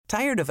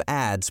Tired of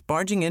ads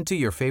barging into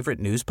your favorite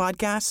news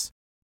podcasts?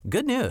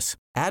 Good news.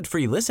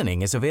 Ad-free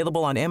listening is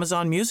available on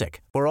Amazon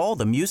Music for all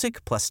the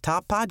music plus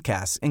top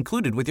podcasts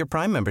included with your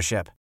Prime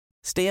membership.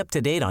 Stay up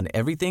to date on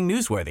everything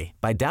newsworthy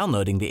by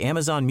downloading the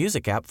Amazon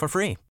Music app for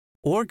free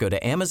or go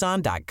to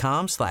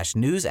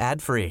amazon.com/news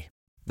ad free.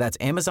 That's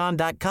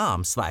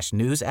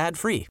amazon.com/news ad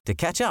free to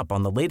catch up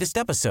on the latest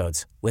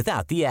episodes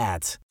without the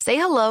ads. Say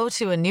hello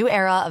to a new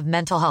era of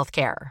mental health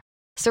care.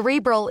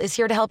 Cerebral is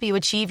here to help you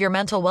achieve your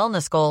mental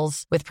wellness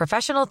goals with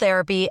professional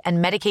therapy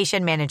and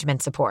medication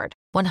management support.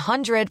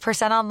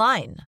 100%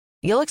 online.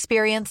 You'll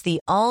experience the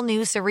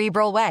all-new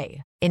Cerebral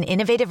Way, an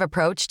innovative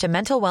approach to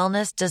mental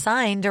wellness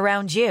designed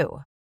around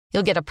you.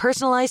 You'll get a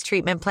personalized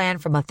treatment plan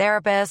from a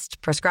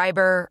therapist,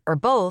 prescriber, or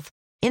both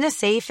in a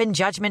safe and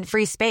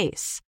judgment-free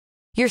space.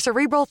 Your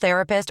Cerebral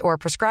therapist or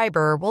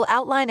prescriber will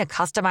outline a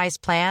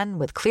customized plan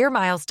with clear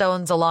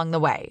milestones along the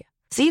way,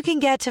 so you can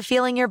get to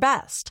feeling your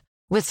best.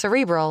 With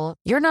Cerebral,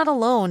 you're not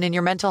alone in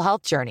your mental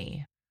health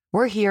journey.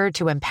 We're here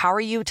to empower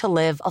you to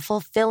live a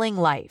fulfilling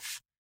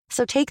life.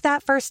 So take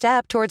that first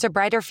step towards a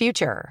brighter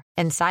future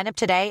and sign up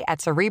today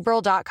at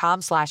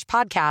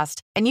Cerebral.com/podcast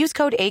and use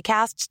code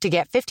ACAST to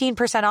get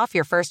 15% off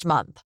your first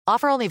month.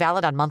 Offer only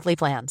valid on monthly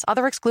plans.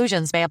 Other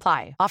exclusions may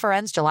apply. Offer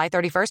ends July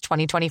 31st,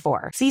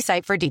 2024. See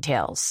site for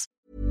details.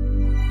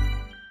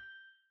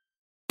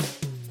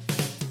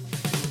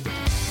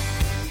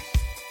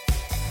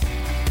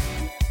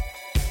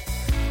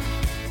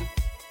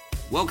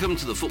 Welcome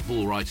to the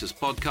Football Writers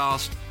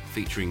Podcast,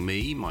 featuring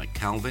me, Mike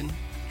Calvin,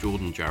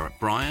 Jordan Jarrett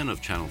Bryan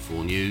of Channel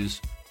 4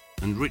 News,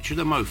 and Richard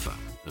Amofa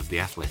of The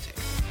Athletic.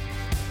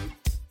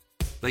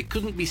 They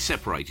couldn't be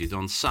separated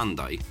on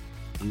Sunday,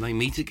 and they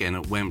meet again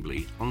at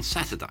Wembley on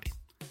Saturday.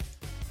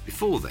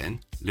 Before then,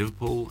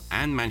 Liverpool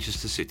and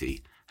Manchester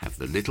City have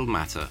the little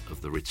matter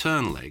of the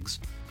return legs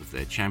of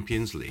their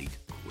Champions League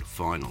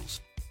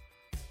quarter-finals.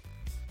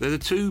 They're the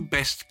two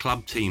best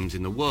club teams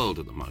in the world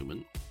at the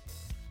moment.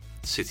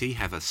 City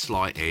have a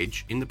slight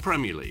edge in the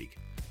Premier League,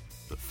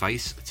 but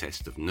face a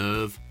test of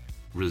nerve,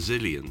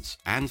 resilience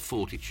and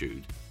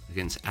fortitude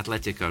against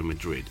Atletico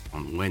Madrid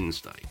on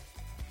Wednesday.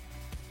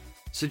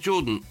 So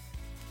Jordan,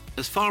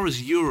 as far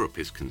as Europe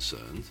is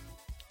concerned,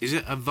 is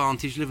it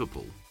advantage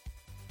Liverpool?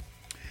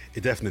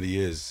 It definitely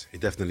is. It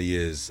definitely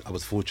is. I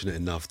was fortunate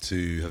enough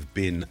to have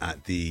been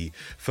at the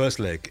first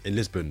leg in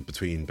Lisbon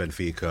between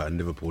Benfica and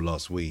Liverpool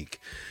last week.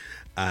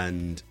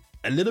 And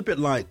a little bit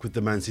like with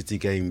the Man City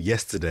game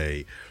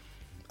yesterday,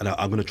 and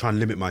I'm going to try and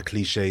limit my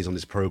cliches on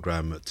this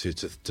programme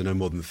to no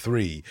more than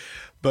 3.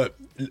 But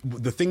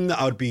the thing that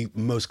I would be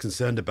most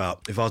concerned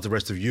about if I was the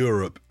rest of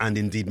Europe and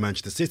indeed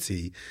Manchester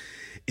City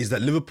is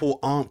that Liverpool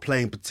aren't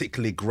playing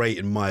particularly great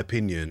in my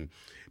opinion,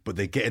 but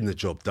they're getting the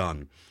job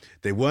done.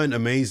 They weren't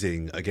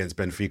amazing against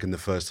Benfica in the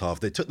first half.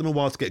 They took them a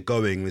while to get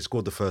going. They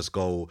scored the first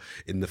goal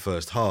in the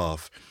first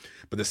half.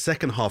 But the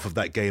second half of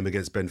that game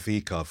against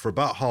Benfica, for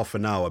about half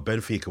an hour,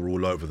 Benfica were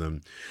all over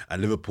them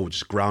and Liverpool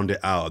just ground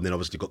it out and then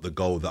obviously got the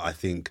goal that I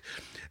think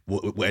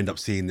will end up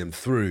seeing them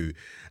through.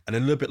 And a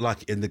little bit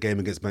like in the game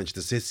against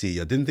Manchester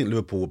City, I didn't think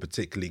Liverpool were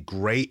particularly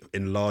great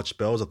in large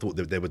spells. I thought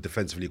that they were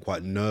defensively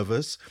quite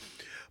nervous.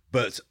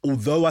 But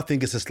although I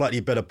think it's a slightly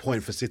better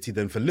point for City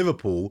than for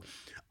Liverpool,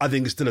 I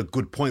think it's still a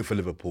good point for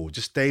Liverpool.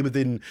 Just stay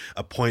within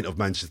a point of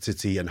Manchester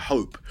City and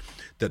hope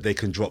that they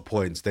can drop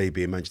points, they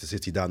being Manchester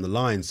City, down the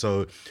line.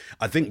 So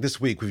I think this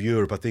week with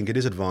Europe, I think it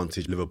is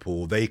advantage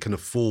Liverpool. They can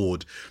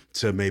afford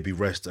to maybe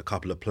rest a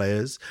couple of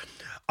players.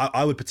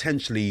 I would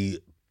potentially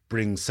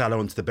bring Salah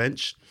onto the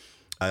bench.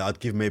 I'd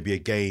give maybe a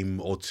game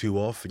or 2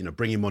 off,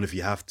 bring him on if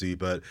you have to,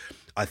 but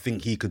I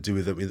think he could do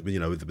with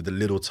the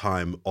little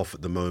time off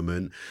at the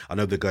moment. I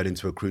know they're going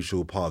into a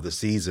crucial part of the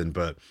season,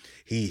 but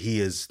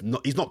he's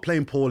not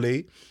playing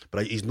poorly,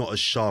 but he's not as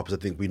sharp as I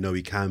think we know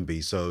he can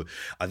be. So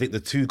I think the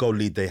 2-goal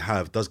lead they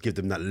have does give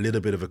them that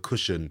little bit of a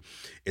cushion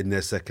in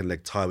their second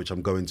leg tie, which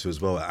I'm going to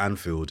as well at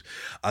Anfield.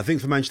 I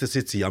think for Manchester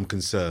City, I'm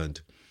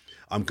concerned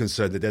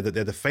that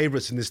they're the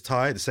favourites in this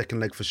tie, the second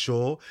leg for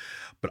sure.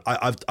 But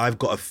I've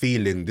got a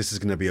feeling this is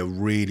going to be a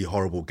really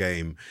horrible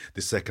game,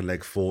 the second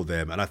leg for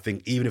them. And I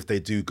think even if they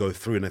do go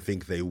through, and I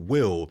think they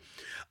will,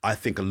 I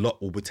think a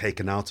lot will be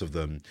taken out of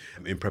them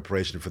in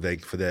preparation for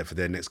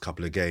their next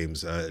couple of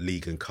games,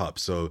 League and Cup.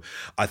 So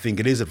I think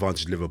it is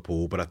advantage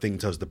Liverpool, but I think in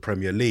terms of the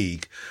Premier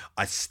League,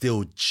 I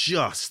still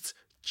just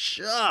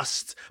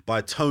by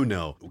a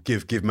toenail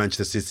give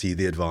Manchester City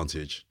the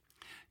advantage.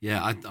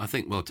 Yeah, I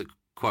think, well, to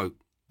quote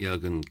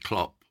Jurgen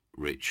Klopp,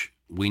 Rich,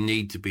 we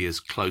need to be as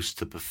close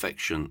to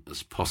perfection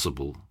as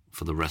possible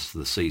for the rest of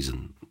the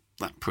season.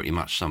 That pretty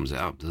much sums it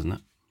up, doesn't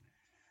it?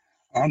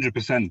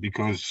 100%,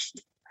 because,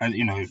 and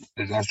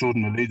as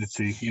Jordan alluded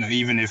to,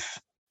 even if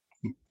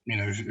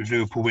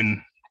Liverpool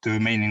win the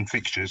remaining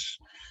fixtures,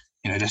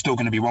 they're still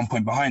going to be 1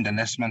 point behind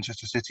unless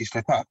Manchester City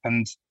slip up.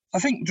 And I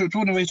think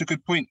Jordan raised a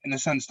good point in the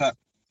sense that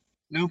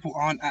Liverpool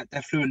aren't at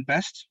their fluent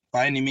best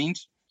by any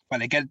means, but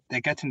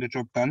they're getting the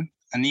job done.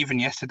 And even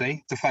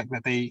yesterday, the fact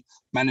that they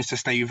managed to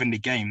stay within the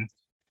game,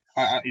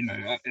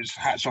 it's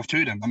hats off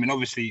to them. I mean,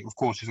 obviously, of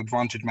course, it's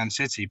advantage Man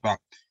City, but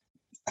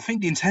I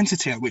think the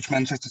intensity at which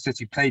Manchester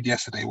City played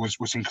yesterday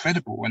was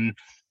incredible,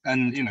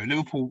 and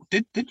Liverpool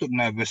did look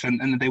nervous,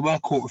 and they were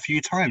caught a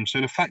few times.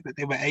 So the fact that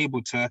they were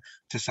able to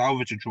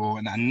salvage a draw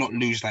and not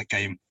lose that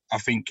game, I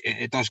think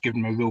it does give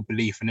them a real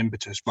belief and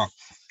impetus. But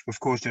of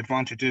course, the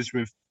advantage is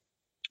with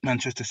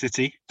Manchester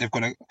City, they've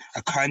got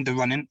a kind of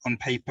run-in on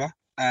paper,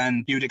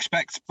 and you would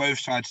expect both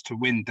sides to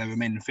win their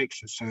remaining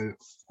fixtures. So, of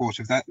course,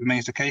 if that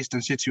remains the case,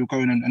 then City will go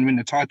in and win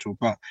the title.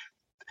 But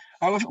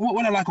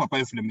what I like about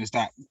both of them is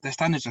that their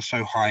standards are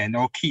so high, and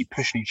they'll keep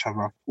pushing each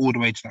other all the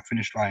way to that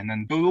finish line.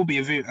 And it will be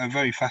a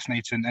very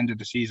fascinating end of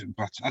the season.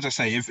 But as I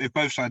say, if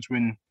both sides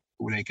win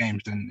all their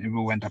games, then it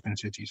will end up in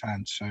City's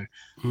hands. So,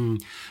 do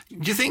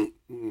you think,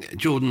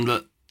 Jordan,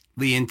 that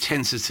the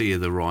intensity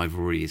of the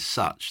rivalry is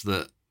such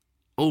that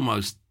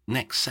almost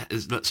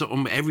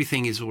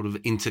everything is sort of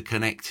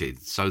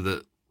interconnected, so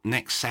that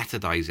next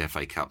Saturday's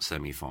FA Cup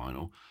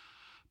semi-final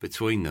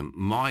between them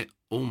might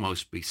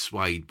almost be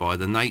swayed by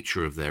the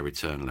nature of their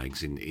return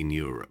legs in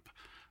Europe?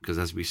 Because,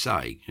 as we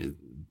say,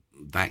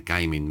 that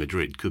game in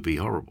Madrid could be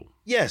horrible.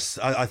 Yes,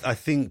 I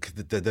think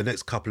that the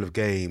next couple of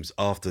games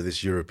after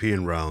this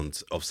European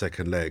round of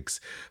second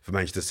legs for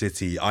Manchester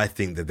City, I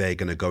think that they're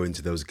going to go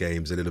into those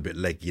games a little bit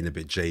leggy and a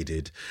bit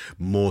jaded,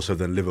 more so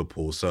than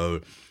Liverpool.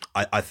 So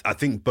I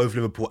think both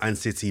Liverpool and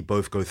City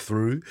both go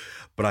through,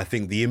 but I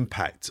think the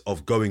impact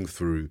of going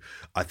through,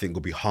 I think,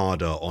 will be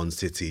harder on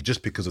City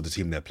just because of the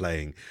team they're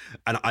playing.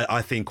 And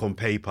I think on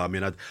paper, I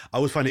mean, I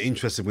always find it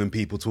interesting when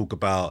people talk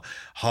about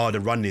harder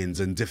run-ins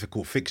and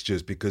difficult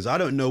fixtures, because I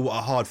don't know what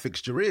a hard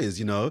fixture is,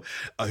 you know.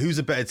 Who's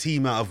a better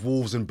team out of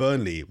Wolves and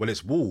Burnley? Well,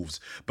 it's Wolves.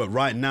 But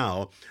right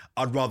now,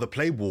 I'd rather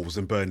play Wolves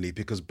than Burnley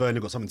because Burnley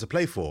got something to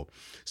play for.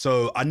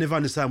 So I never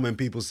understand when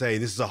people say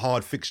this is a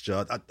hard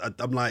fixture.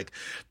 I'm like,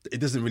 it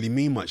doesn't really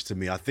mean much to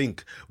me. I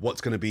think what's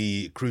going to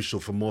be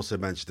crucial for more so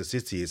Manchester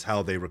City is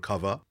how they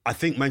recover. I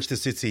think Manchester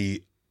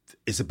City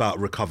is about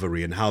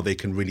recovery and how they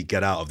can really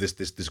get out of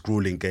this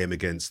grueling game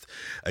against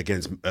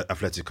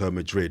Atletico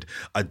Madrid.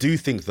 I do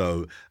think,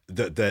 though,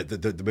 that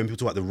when people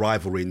talk about the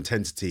rivalry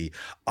intensity,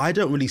 I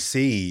don't really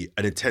see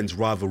an intense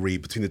rivalry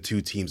between the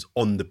two teams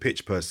on the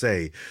pitch per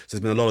se. So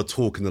there's been a lot of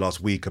talk in the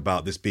last week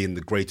about this being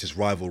the greatest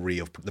rivalry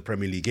of the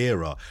Premier League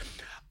era.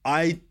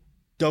 I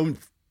don't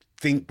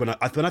think, when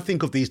I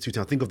think of these two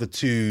teams, I think of the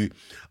two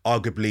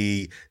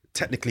arguably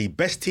technically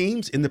best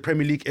teams in the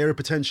Premier League era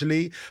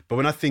potentially, but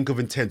when I think of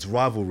intense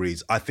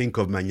rivalries, I think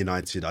of Man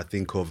United, I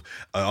think of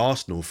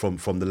Arsenal from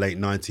the late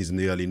 90s and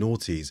the early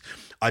noughties.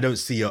 I don't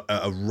see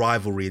a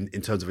rivalry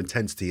in terms of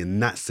intensity in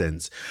that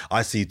sense.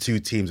 I see two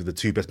teams with the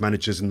two best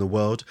managers in the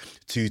world,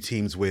 two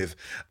teams with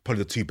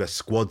probably the two best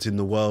squads in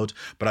the world,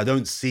 but I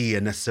don't see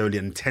a necessarily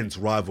intense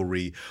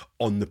rivalry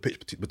on the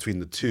pitch between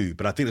the two.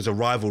 But I think there's a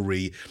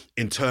rivalry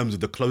in terms of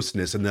the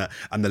closeness and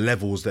the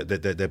levels that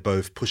they're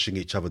both pushing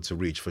each other to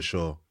reach, for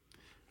sure.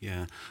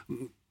 Yeah.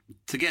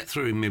 To get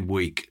through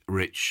midweek,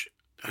 Rich,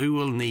 who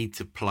will need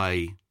to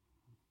play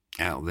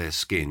out their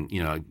skin?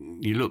 You know,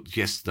 you looked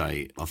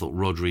yesterday, I thought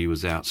Rodri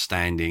was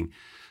outstanding.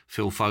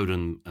 Phil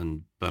Foden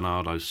and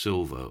Bernardo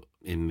Silva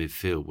in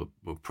midfield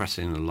were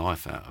pressing the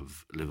life out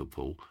of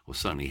Liverpool, or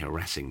certainly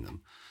harassing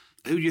them.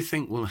 Who do you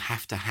think will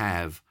have to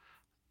have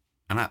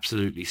an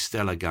absolutely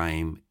stellar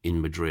game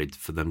in Madrid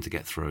for them to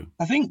get through?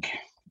 I think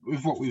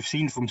with what we've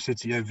seen from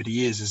City over the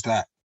years is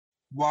that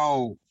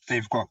while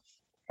they've got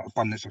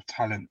abundance of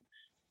talent,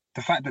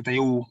 the fact that they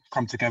all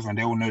come together and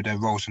they all know their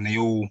roles and they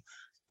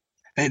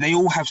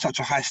all have such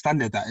a high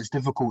standard that it's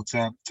difficult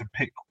to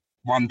pick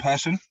one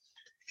person,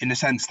 in the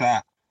sense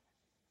that,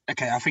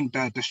 okay, I think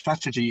the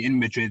strategy in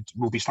Madrid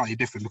will be slightly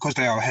different because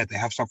they are ahead. They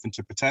have something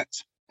to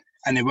protect,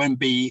 and it won't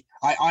be,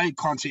 I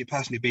can't see it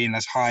personally being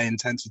as high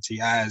intensity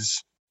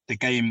as the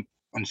game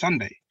on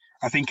Sunday.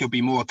 I think it'll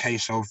be more a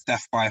case of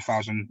death by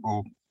 1,000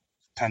 or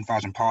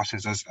 10,000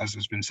 passes, as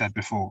has been said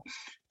before.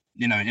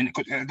 You know, at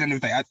the end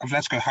of the day,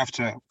 Atletico have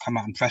to come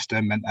out and press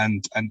them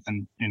and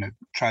you know,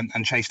 try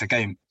and chase the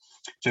game.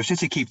 So if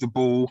City keep the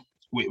ball,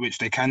 which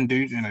they can do,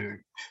 you know,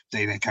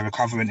 they can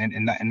recover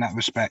in that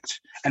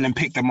respect, and then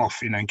pick them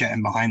off, you know, and get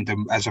in behind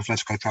them as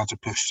Atletico try to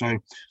push. So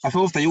I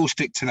thought if they all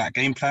stick to that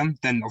game plan,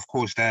 then of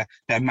course their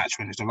match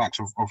winners, the likes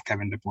of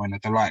Kevin De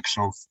Bruyne, the likes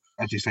of,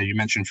 as you say, you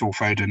mentioned Phil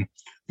Foden,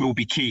 will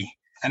be key.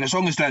 And as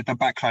long as the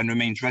backline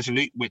remains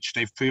resolute, which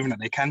they've proven that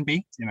they can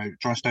be, you know,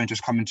 John Stones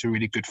just come into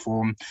really good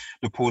form.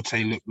 Laporte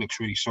looks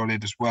really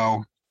solid as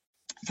well.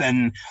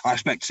 Then I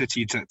expect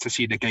City to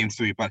see the game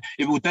through. But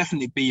it will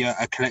definitely be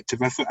a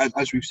collective effort,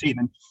 as we've seen.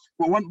 And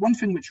well, one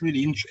thing which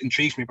really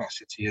intrigues me about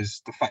City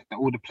is the fact that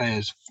all the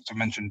players, as I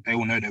mentioned, they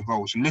all know their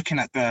roles. And looking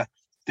at the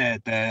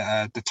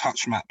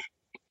touch map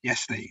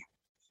yesterday,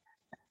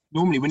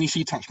 normally when you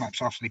see touch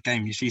maps after the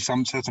game, you see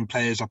some certain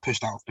players are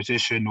pushed out of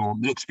position or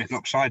looks a bit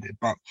lopsided,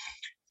 but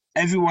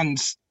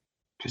everyone's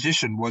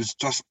position was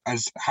just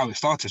as how it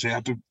started. So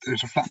there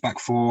was a flat back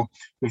four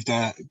with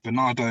the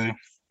Bernardo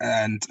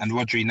and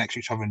Rodri next to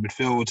each other in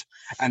midfield,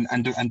 and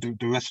the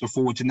rest of the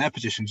forwards in their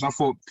positions. I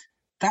thought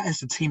that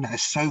is a team that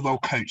is so well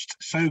coached,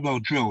 so well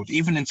drilled,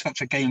 even in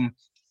such a game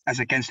as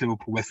against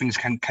Liverpool where things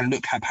can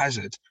look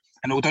haphazard.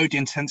 And although the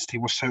intensity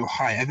was so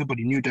high,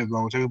 everybody knew their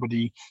roles,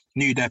 everybody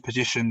knew their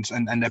positions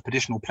and their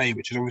positional play,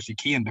 which is obviously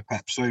key under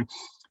Pep. So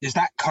is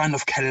that kind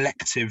of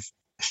collective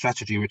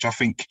strategy, which I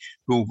think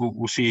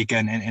we'll see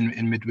again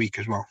in midweek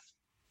as well.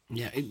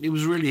 Yeah, it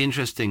was really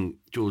interesting,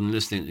 Jordan,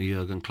 listening to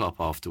Jurgen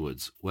Klopp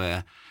afterwards,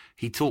 where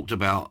he talked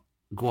about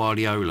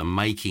Guardiola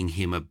making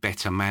him a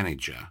better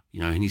manager,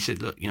 and he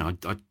said, look,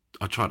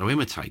 I try to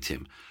imitate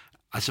him.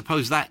 I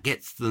suppose that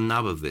gets to the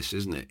nub of this,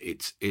 isn't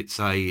it?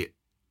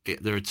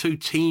 There are two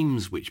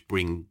teams which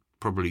bring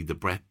probably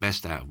the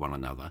best out of one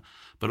another,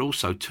 but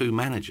also two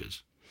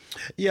managers.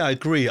 Yeah, I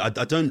agree. I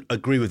don't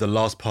agree with the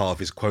last part of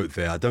his quote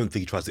there. I don't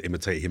think he tries to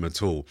imitate him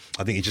at all.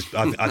 I think he's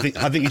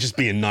just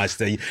being nice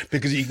there,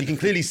 because you can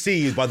clearly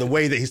see by the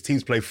way that his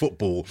teams play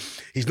football,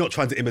 he's not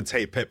trying to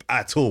imitate Pep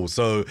at all.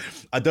 So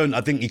I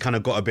think he kind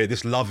of got a bit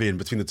this love-in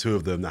between the two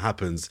of them that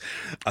happens.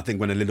 I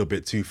think went a little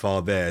bit too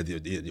far there,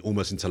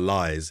 almost into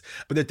lies.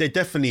 But they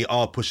definitely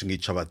are pushing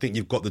each other. I think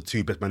you've got the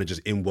two best managers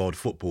in world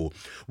football.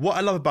 What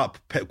I love about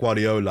Pep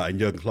Guardiola and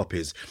Jurgen Klopp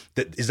is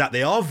that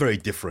they are very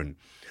different.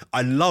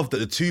 I love that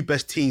the two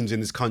best teams in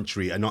this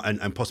country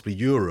and possibly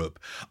Europe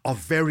are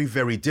very,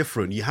 very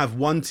different. You have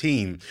one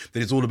team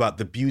that is all about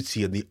the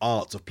beauty and the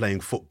art of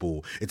playing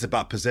football. It's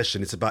about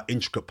possession. It's about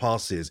intricate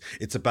passes.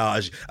 It's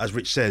about, as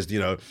Rich says,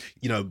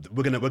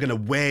 we're gonna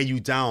wear you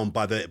down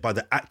by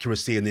the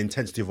accuracy and the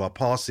intensity of our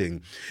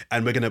passing,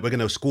 and we're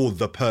gonna score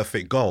the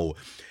perfect goal.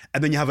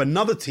 And then you have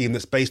another team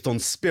that's based on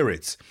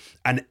spirit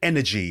and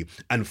energy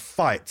and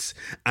fight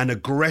and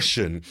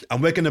aggression.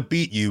 And we're going to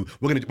beat you.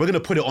 We're going to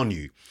put it on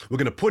you. We're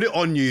going to put it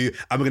on you,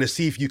 and we're going to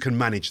see if you can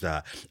manage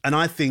that. And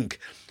I think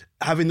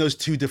having those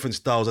two different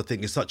styles, I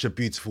think, is such a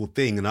beautiful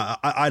thing. And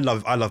I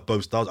love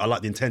both styles. I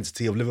like the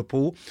intensity of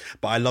Liverpool,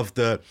 but I love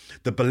the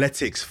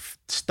balletic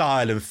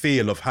style and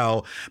feel of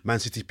how Man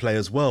City play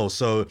as well.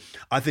 So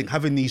I think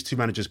having these two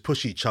managers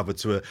push each other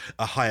to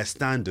a higher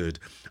standard,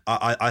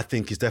 I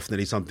think is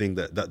definitely something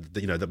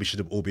that we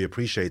should all be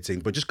appreciating.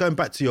 But just going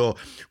back to your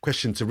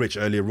question to Rich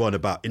earlier on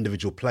about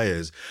individual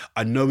players,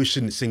 I know we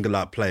shouldn't single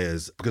out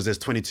players because there's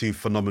 22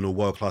 phenomenal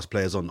world-class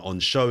players on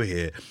show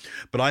here.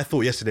 But I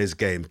thought yesterday's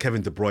game,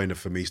 Kevin De Bruyne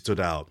for me stood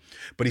out.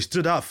 But he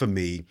stood out for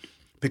me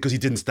because he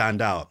didn't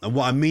stand out. And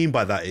what I mean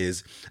by that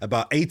is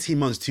about 18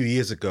 months, 2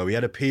 years ago, he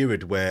had a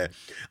period where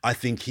I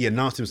think he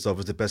announced himself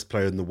as the best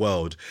player in the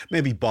world,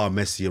 maybe bar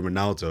Messi and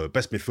Ronaldo,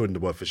 best midfielder in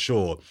the world for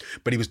sure.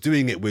 But he was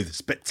doing it with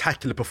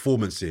spectacular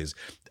performances,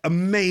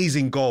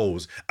 amazing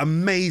goals,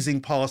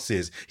 amazing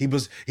passes. He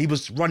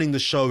was running the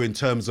show in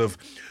terms of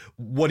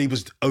what he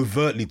was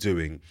overtly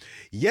doing.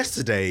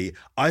 Yesterday,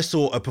 I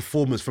saw a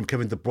performance from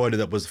Kevin De Bruyne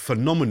that was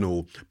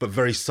phenomenal, but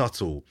very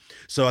subtle.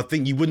 So I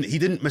think he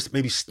didn't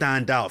maybe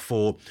stand out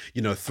for,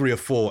 3 or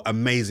 4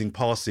 amazing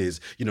passes,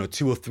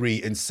 2 or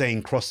 3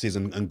 insane crosses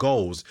and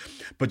goals,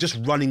 but just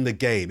running the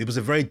game. It was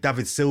a very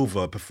David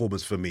Silva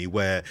performance for me,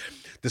 where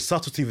the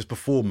subtlety of his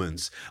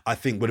performance, I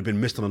think, would have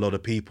been missed on a lot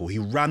of people. He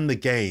ran the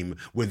game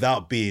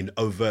without being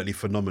overtly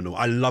phenomenal.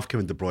 I love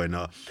Kevin De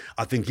Bruyne.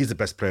 I think he's the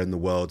best player in the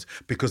world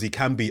because he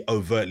can be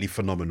overtly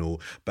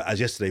phenomenal. But as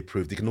yesterday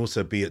proved, he can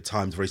also be at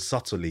times very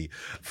subtly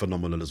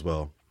phenomenal as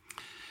well.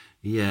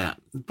 Yeah.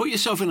 Put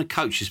yourself in a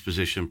coach's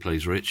position,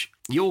 please, Rich.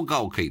 Your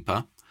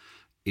goalkeeper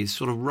is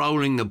sort of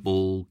rolling the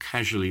ball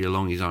casually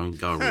along his own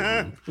goal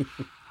line.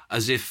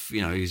 As if,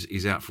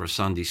 he's out for a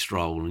Sunday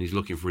stroll and he's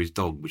looking for his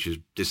dog, which has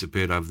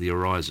disappeared over the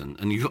horizon,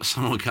 and you've got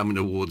someone coming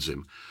towards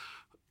him.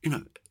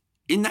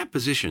 In that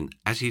position,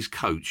 as his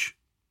coach,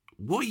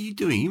 what are you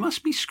doing? You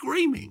must be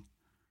screaming.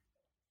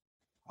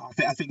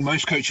 I think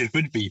most coaches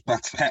would be,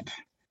 but Pep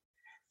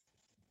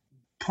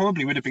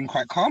probably would have been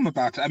quite calm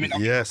about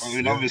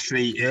it.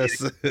 Obviously,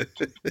 yes.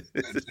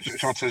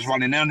 shots is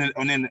running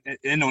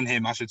in on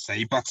him, I should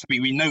say. But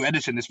we know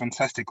Ederson is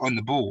fantastic on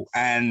the ball,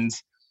 and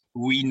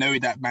we know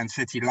that Man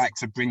City like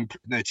to bring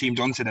their teams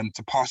onto them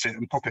to pass it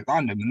and pop it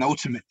around them. And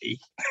ultimately,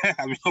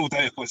 although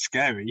it was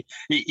scary,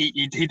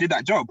 he did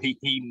that job.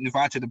 He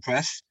invited the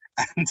press,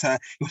 and he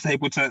was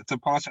able to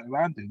pass it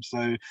around him.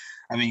 So,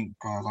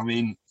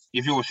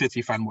 if you're a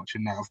City fan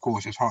watching that, of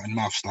course, it's heart and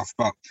mouth stuff.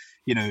 But,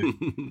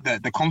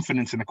 the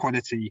confidence and the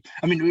quality.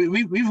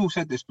 We've all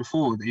said this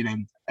before,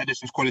 that,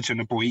 Ederson's quality on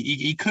the ball.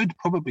 He could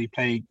probably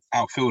play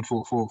outfield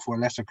for a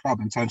lesser club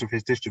in terms of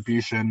his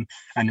distribution.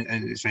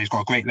 And so he's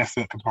got a great left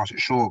foot, can pass it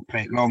short,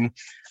 play it long.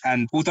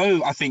 And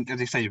although I think, as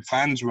they say,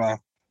 fans were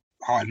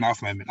heart and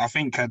mouth moment, I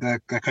think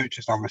the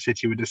coaches of the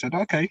City would have said,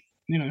 okay,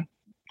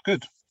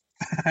 good.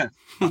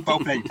 Well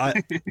played.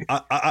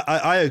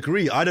 I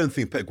agree. I don't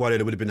think Pep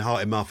Guardiola would have been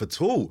heart and mouth at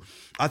all.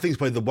 I think he's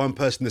probably the one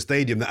person in the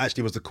stadium that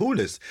actually was the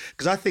coolest,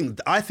 because I think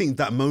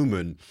that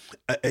moment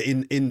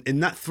in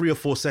that 3 or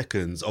 4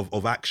 seconds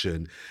of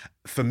action,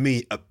 for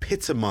me,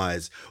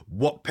 epitomised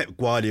what Pep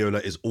Guardiola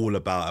is all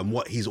about and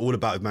what he's all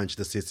about with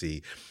Manchester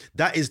City.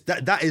 That is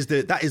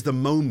the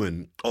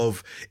moment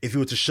of, if you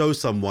were to show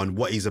someone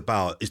what he's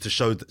about, is to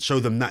show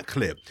them that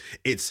clip.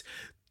 It's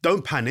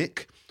don't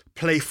panic.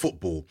 play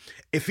football.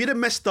 If he'd have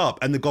messed up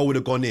and the goal would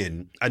have gone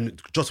in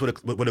and Joss would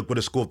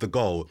have scored the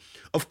goal,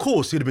 of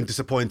course he'd have been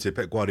disappointed,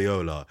 Pep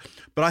Guardiola.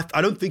 But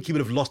I don't think he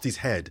would have lost his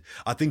head.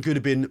 I think it would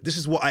have been, this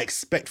is what I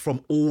expect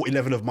from all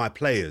 11 of my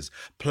players.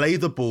 Play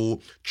the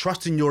ball,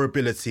 trust in your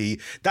ability.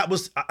 That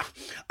was,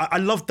 I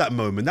loved that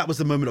moment. That was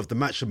the moment of the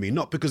match for me,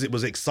 not because it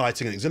was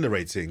exciting and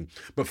exhilarating,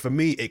 but for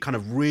me, it kind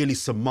of really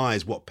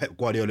surmised what Pep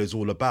Guardiola is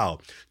all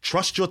about.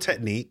 Trust your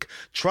technique,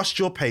 trust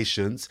your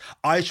patience.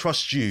 I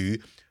trust you.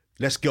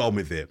 Let's get on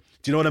with it.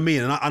 Do you know what I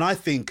mean? And I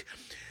think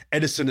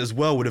Ederson as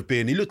well would have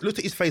been, he looked at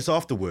his face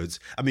afterwards.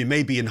 I mean,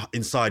 maybe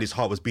inside his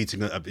heart was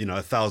beating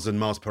 1,000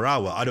 miles per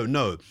hour. I don't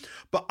know.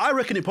 But I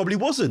reckon it probably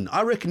wasn't.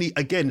 I reckon,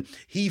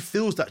 he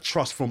feels that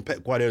trust from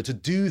Pep Guardiola to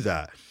do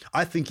that.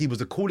 I think he was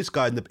the coolest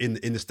guy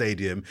in the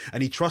stadium,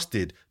 and he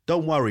trusted,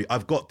 don't worry,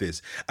 I've got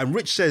this. And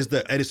Rich says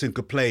that Ederson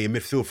could play in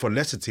midfield for a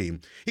lesser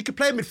team. He could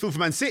play in midfield for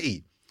Man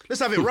City. Let's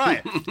have it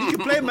right. He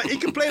could play in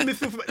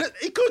midfield.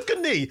 He could,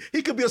 couldn't he?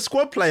 He could be a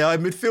squad player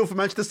in midfield for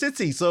Manchester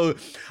City. So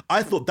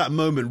I thought that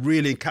moment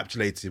really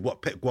encapsulated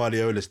what Pep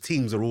Guardiola's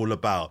teams are all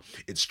about.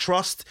 It's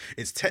trust,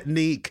 it's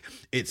technique,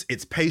 it's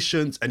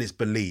patience, and it's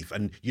belief.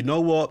 And you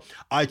know what?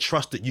 I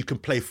trust that you can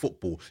play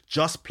football.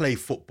 Just play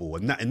football.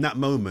 And in that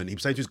moment, he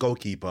was saying to his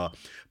goalkeeper,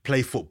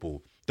 play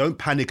football. Don't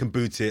panic and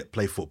boot it.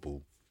 Play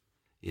football.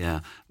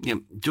 Yeah.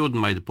 Jordan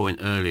made a point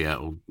earlier,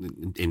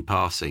 in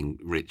passing,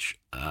 Rich,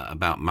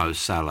 about Mo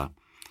Salah.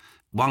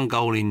 1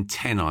 goal in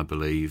 10, I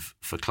believe,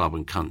 for club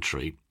and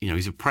country.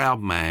 He's a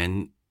proud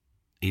man.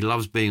 He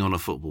loves being on a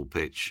football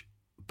pitch.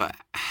 But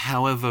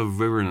however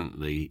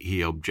virulently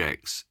he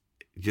objects,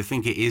 do you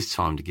think it is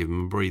time to give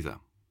him a breather?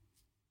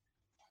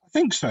 I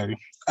think so.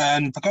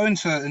 And to go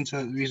into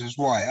the reasons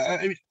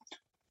why,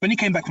 when he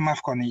came back from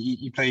AFCON,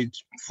 he played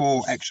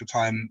 4 extra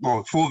time.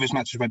 Well, 4 of his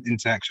matches went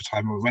into extra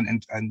time, or went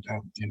in, and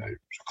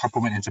a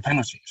couple went into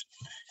penalties.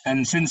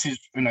 And since he's,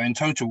 in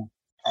total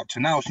up to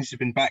now, since he's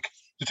been back,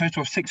 the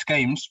total of 6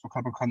 games for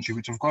club and country,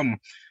 which have gone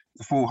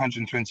the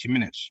 420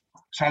 minutes.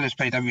 Salah's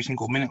played every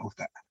single minute of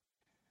that.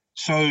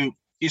 So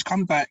he's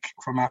come back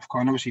from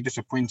AFCON, obviously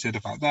disappointed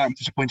about that.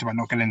 Disappointed about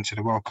not getting into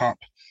the World Cup,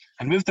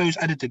 and with those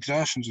added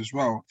exertions as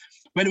well.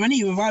 When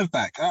he arrived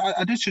back,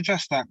 I did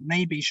suggest that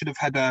maybe he should have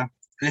had a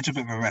little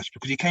bit of a rest,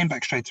 because he came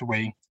back straight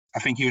away. I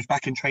think he was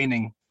back in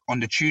training on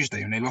the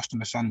Tuesday when they lost on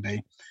the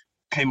Sunday,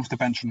 came off the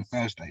bench on the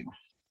Thursday.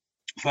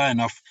 Fair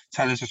enough,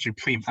 Salah's a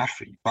supreme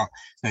athlete, but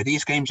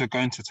these games are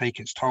going to take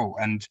its toll,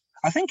 and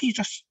I think he's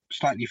just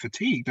slightly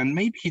fatigued, and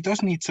maybe he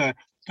does need to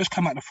just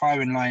come out the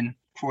firing line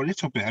for a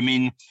little bit. I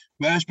mean,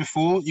 whereas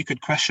before you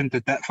could question the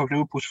depth of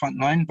Liverpool's front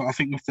line, but I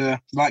think with the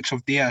likes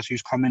of Diaz,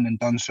 who's come in and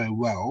done so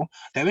well,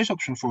 there is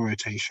option for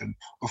rotation.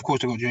 Of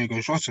course, they've got Diego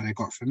Jota, they've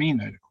got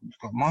Firmino, they've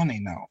got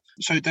Mane now.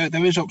 So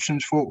there is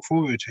options for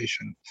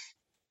rotation.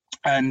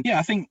 And yeah,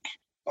 I think,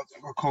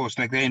 of course,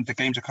 the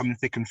games are coming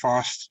thick and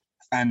fast,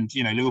 and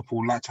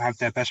Liverpool like to have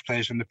their best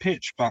players on the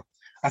pitch. But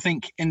I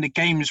think in the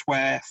games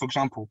where, for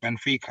example,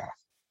 Benfica,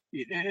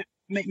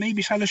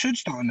 maybe Salah should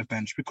start on the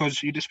bench,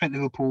 because you'd expect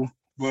Liverpool,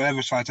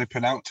 wherever side they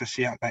put out, to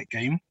see out that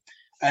game,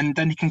 and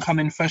then he can come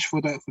in fresh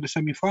for the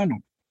semi-final.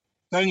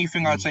 The only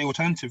thing I'd say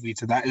alternatively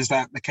to that is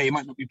that he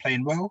might not be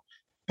playing well,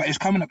 but he's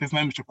coming up with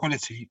moments of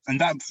quality, and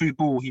that through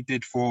ball he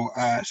did for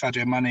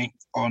Sadio Mane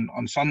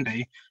on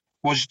Sunday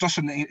was just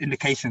an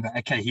indication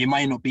that he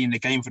might not be in the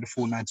game for the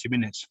full 90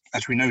 minutes,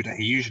 as we know that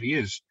he usually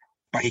is,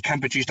 but he can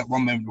produce that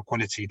one moment of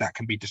quality that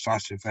can be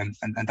decisive, and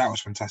that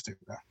was fantastic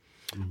there.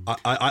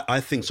 I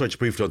think, sorry to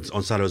briefly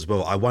on Salah as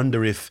well, I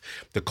wonder if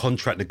the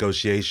contract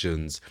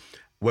negotiations,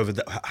 whether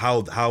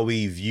how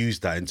he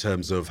views that in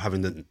terms of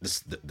having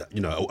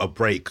a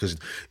break, because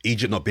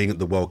Egypt not being at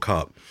the World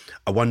Cup,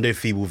 I wonder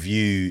if he will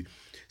view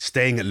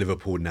staying at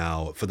Liverpool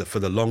now for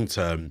the long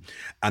term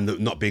and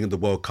not being at the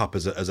World Cup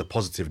as a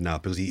positive now,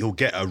 because he'll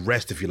get a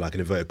rest, if you like,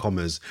 in inverted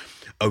commas,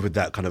 over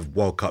that kind of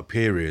World Cup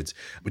period,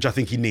 which I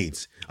think he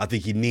needs. I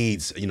think he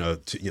needs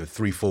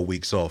 3-4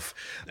 weeks off,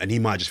 and he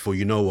might just feel,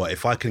 you know what,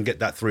 if I can get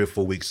that 3 or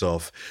 4 weeks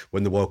off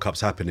when the World Cup's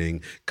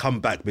happening,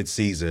 come back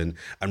mid-season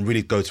and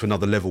really go to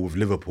another level with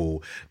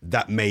Liverpool,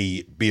 that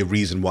may be a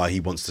reason why he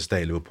wants to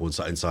stay at Liverpool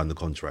and sign the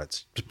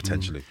contract,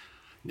 potentially.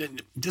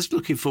 Just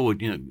looking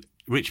forward,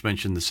 Rich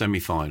mentioned the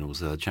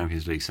semi-finals,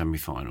 Champions League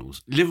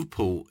semi-finals.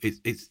 Liverpool,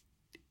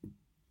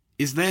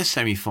 is their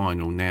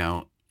semi-final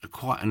now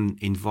quite an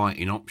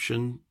inviting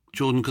option,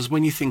 Jordan? Because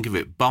when you think of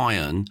it,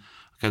 Bayern,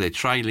 they're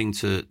trailing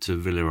to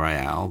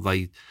Villarreal.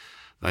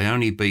 They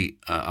only beat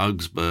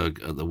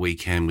Augsburg at the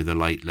weekend with a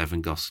late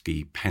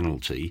Lewandowski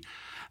penalty.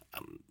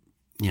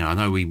 I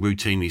know we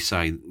routinely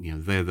say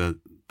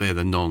they're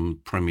the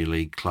non-Premier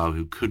League club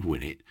who could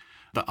win it,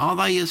 but are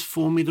they as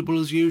formidable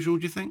as usual,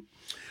 do you think?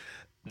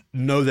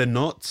 No, they're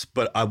not.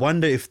 But I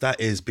wonder if that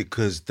is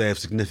because they have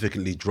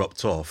significantly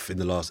dropped off in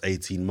the last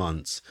 18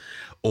 months,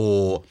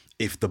 or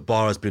if the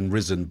bar has been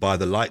risen by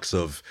the likes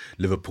of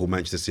Liverpool,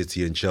 Manchester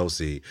City and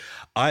Chelsea.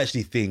 I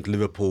actually think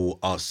Liverpool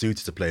are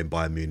suited to playing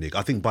Bayern Munich.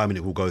 I think Bayern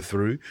Munich will go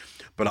through,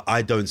 but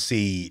I don't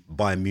see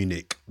Bayern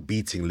Munich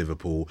beating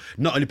Liverpool,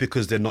 not only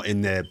because they're not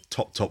in their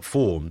top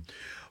form,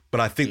 but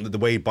I think that the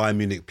way Bayern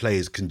Munich play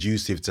is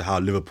conducive to how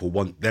Liverpool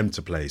want them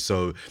to play.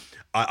 So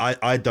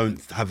I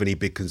don't have any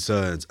big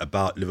concerns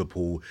about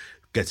Liverpool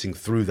getting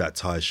through that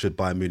tie should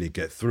Bayern Munich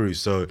get through.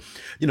 So,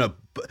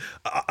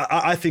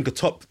 I think a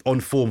top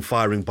on form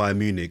firing Bayern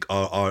Munich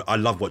are I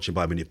love watching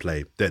Bayern Munich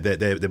play.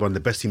 They're one of the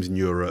best teams in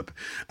Europe,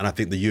 and I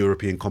think the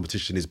European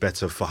competition is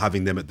better for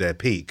having them at their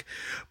peak.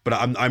 But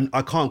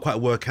I can't quite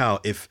work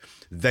out if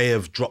they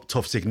have dropped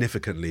off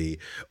significantly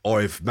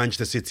or if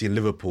Manchester City and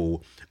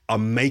Liverpool are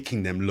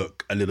making them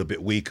look a little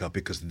bit weaker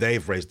because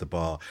they've raised the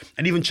bar.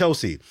 And even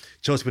Chelsea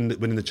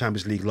winning the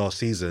Champions League last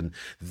season,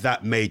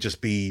 that may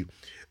just be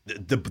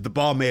the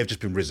bar may have just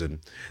been risen.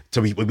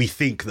 So we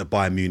think that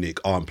Bayern Munich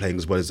aren't playing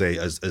as well as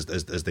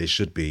they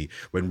should be,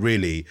 when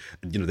really,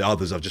 the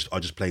others are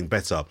just playing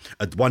better.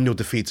 A 1-0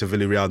 defeat to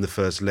Villarreal in the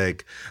first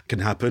leg can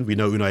happen. We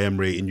know Unai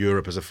Emery in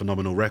Europe has a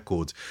phenomenal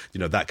record.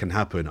 That can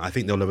happen. I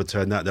think they'll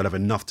overturn that. They'll have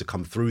enough to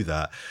come through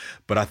that.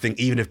 But I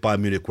think even if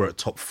Bayern Munich were at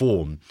top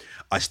form,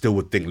 I still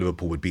would think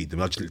Liverpool would beat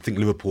them. I just think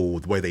Liverpool,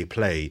 the way they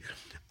play,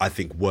 I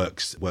think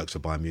works for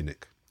Bayern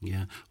Munich.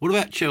 Yeah. What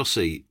about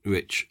Chelsea,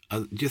 Rich?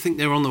 Do you think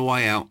they're on the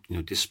way out,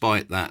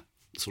 despite that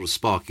sort of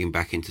sparking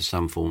back into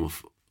some form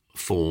of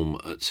form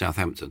at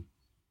Southampton?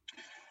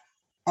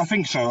 I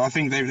think so. I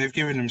think they've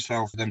given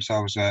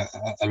themselves a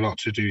lot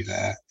to do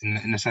there,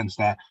 in the sense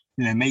that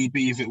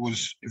maybe if it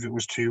was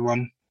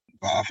 2-1,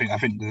 but I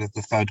think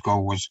the third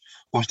goal was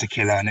the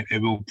killer, and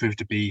it will prove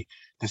to be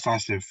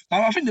decisive.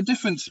 I think the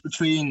difference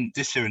between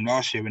this year and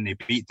last year when they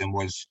beat them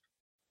was,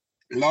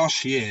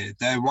 last year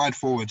their wide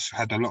forwards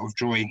had a lot of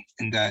joy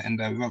in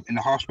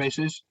the half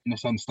spaces, in the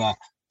sense that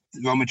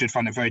Real Madrid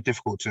found it very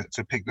difficult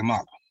to pick them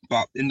up.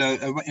 But in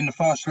the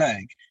first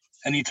leg,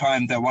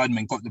 anytime their wide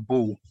men got the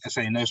ball, let's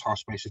say in those half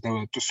spaces, they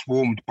were just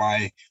swarmed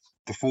by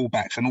the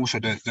fullbacks and also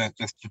the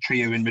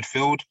trio in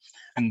midfield,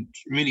 and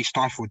really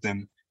stifled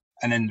them.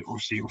 And then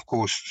obviously, of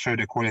course, showed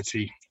their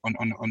quality on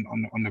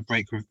the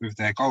break with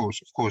their goals.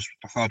 Of course,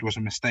 the third was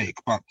a mistake,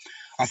 but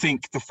I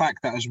think the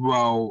fact that as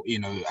well,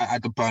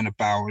 at the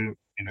Bernabeu,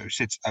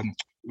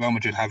 Real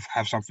Madrid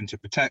have something to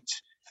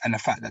protect, and the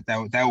fact that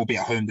they will be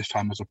at home this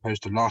time as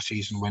opposed to last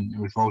season when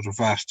it was roles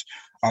reversed,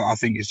 I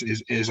think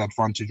is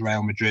advantage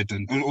Real Madrid.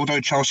 And although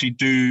Chelsea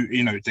do,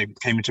 they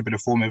came into a bit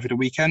of form over the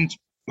weekend,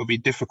 it'll be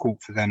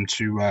difficult for them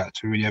to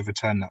really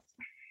overturn that.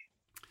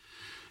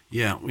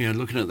 Yeah,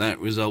 looking at that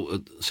result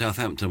at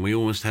Southampton, we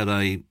almost had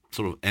a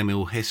sort of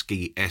Emil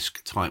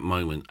Heskey-esque type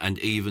moment, and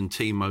even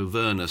Timo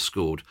Werner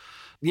scored.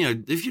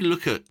 If you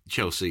look at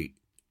Chelsea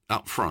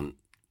up front,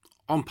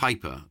 on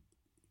paper,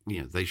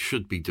 they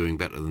should be doing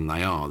better than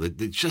they are.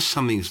 There's just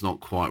something's not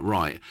quite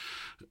right.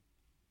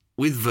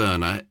 With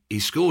Werner, he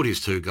scored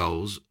his 2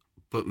 goals,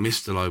 but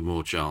missed a load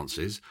more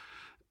chances.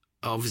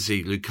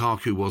 Obviously,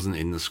 Lukaku wasn't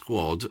in the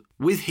squad.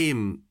 With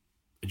him,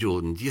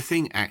 Jordan, do you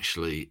think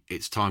actually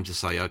it's time to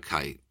say,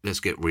 okay, let's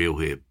get real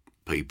here,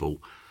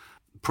 people?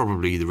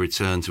 Probably the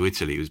return to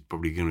Italy was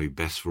probably going to be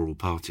best for all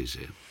parties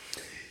here.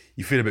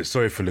 You feel a bit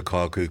sorry for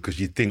Lukaku, because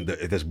you think that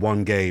if there's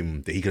one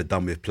game that he could have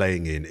done with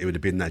playing in, it would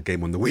have been that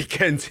game on the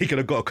weekend. He could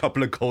have got a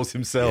couple of goals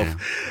himself.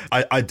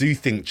 Yeah. I do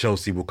think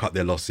Chelsea will cut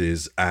their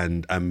losses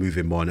and move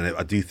him on, and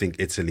I do think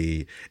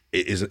Italy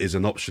is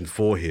an option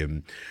for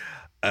him.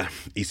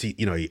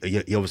 He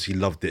obviously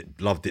loved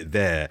it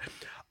there.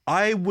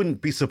 I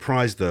wouldn't be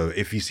surprised, though,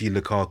 if you see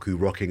Lukaku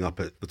rocking up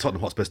at the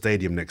Tottenham Hotspur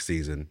Stadium next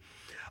season.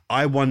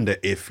 I wonder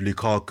if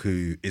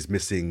Lukaku is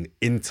missing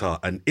Inter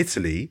and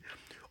Italy,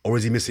 or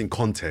is he missing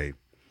Conte?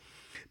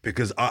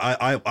 Because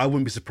I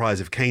wouldn't be surprised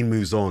if Kane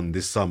moves on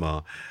this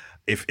summer,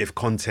 if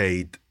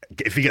Conte,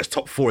 if he gets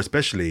top 4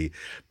 especially,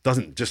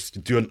 doesn't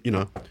just do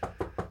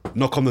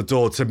knock on the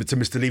door to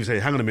Mr. Levy and say,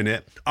 hang on a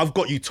minute, I've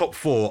got you top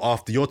 4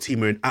 after your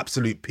team are in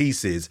absolute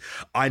pieces.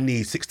 I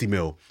need 60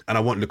 mil and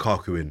I want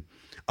Lukaku in.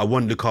 I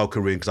want Lukaku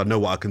in because I know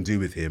what I can do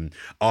with him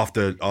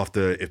after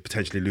if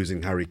potentially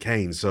losing Harry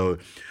Kane. So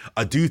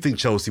I do think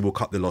Chelsea will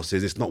cut the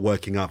losses. It's not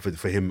working out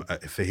for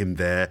him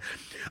there.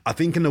 I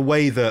think in a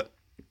way that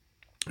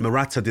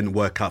Morata didn't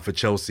work out for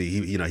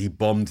Chelsea. He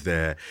bombed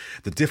there.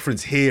 The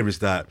difference here is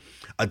that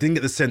I didn't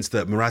get the sense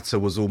that Morata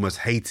was almost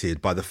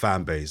hated by the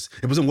fan base.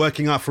 It wasn't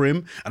working out for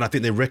him, and I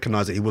think they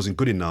recognised that he wasn't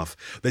good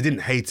enough. They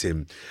didn't hate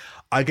him.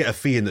 I get a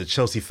feeling that the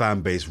Chelsea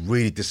fan base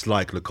really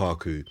dislike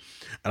Lukaku.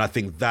 And I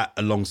think that,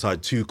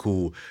 alongside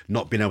Tuchel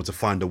not being able to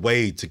find a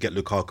way to get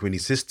Lukaku in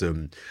his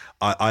system,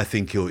 I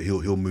think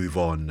he'll move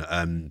on.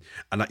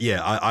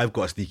 I've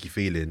got a sneaky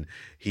feeling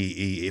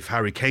if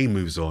Harry Kane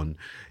moves on,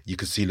 you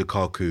could see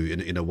Lukaku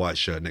in a white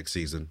shirt next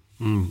season.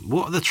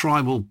 What are the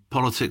tribal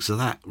politics of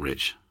that,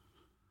 Rich?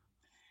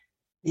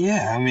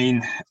 Yeah, I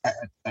mean,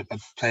 a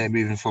player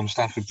moving from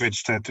Stamford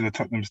Bridge to the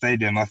Tottenham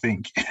Stadium, I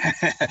think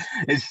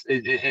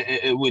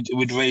it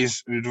would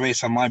raise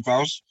some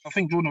eyebrows. I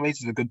think Jordan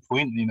raises a good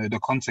point. The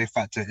Conte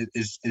factor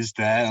is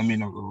there. I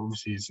mean,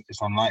 obviously, it's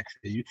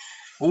unlikely.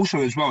 Also,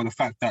 as well, the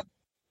fact that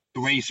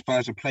the way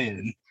Spurs are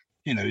playing,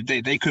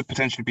 they could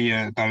potentially be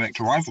a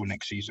direct rival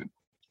next season.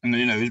 And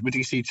would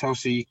you see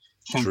Chelsea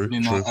True.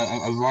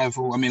 A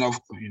rival. I mean,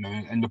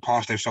 in the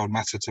past they've sold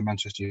Mata to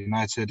Manchester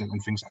United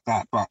and things like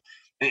that. But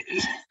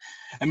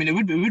it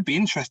would be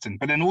interesting.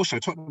 But then also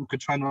Tottenham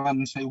could turn around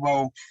and say,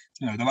 well,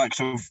 the likes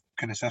of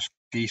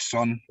Kulusevski,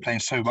 Son playing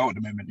so well at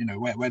the moment.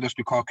 Where does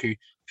Lukaku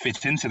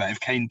fit into that if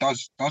Kane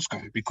does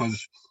go?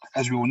 Because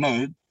as we all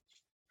know,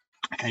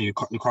 okay,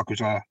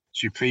 Lukaku's a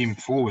supreme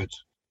forward,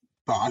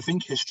 but I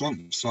think his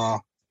strengths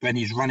are when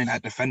he's running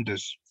at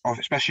defenders,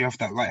 especially off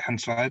that right-hand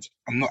side,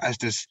 and not as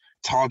this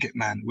target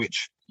man,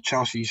 which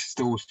Chelsea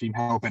still seem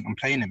hell-bent on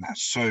playing him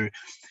as. So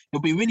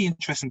it'll be a really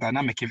interesting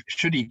dynamic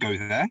should he go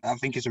there. I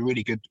think it's a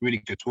really good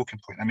talking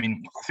point. I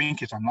mean, I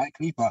think it's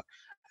unlikely, but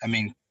I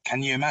mean,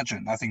 can you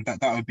imagine? I think that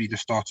would be the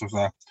start of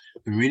a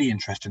really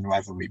interesting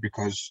rivalry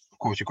because, of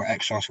course, you've got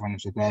ex-Chelsea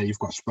runners there, you've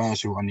got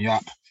Spurs who are on the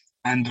up,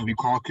 and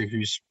Lukaku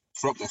who's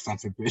flopped at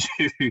Stamford Bridge,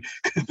 who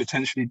could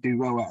potentially do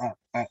well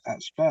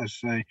at Spurs.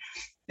 So,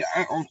 yeah,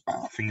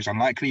 I think it's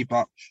unlikely,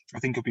 but I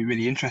think it'll be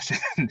really interesting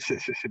should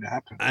it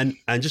happen.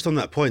 And just on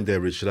that point there,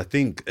 Richard, I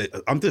think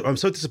I'm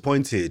so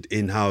disappointed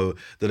in how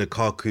the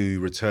Lukaku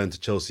return to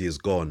Chelsea has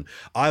gone.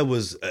 I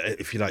was,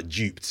 if you like,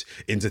 duped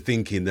into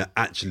thinking that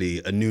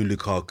actually a new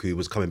Lukaku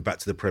was coming back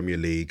to the Premier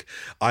League.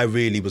 I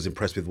really was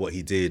impressed with what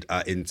he did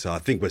at Inter. I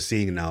think we're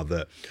seeing now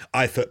that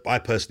I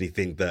personally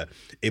think that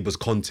it was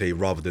Conte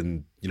rather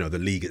than the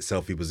league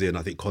itself he was in.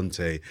 I think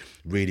Conte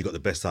really got the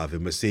best out of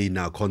him. We're seeing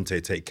now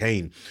Conte take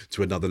Kane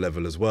to another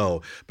level as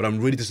well. But I'm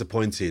really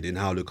disappointed in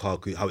how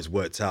it's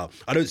worked out.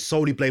 I don't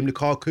solely blame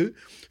Lukaku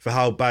for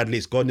how badly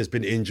it's gone. There's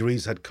been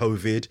injuries, had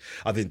COVID.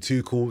 I think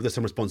Tuchel, there's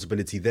some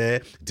responsibility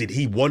there. Did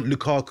he want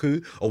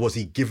Lukaku or was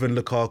he given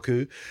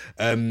Lukaku?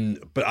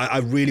 But I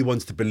really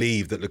wanted to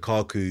believe that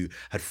Lukaku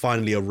had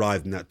finally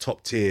arrived in that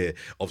top tier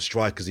of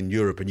strikers in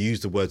Europe, and you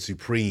used the word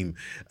supreme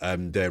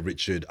there,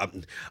 Richard.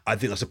 I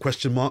think that's a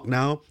question mark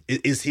now.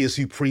 Is he a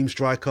supreme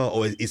striker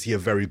or is he a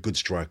very good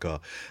striker?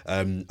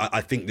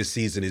 I think this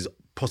season is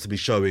possibly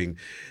showing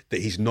that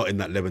he's not in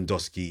that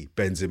Lewandowski,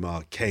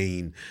 Benzema,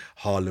 Kane,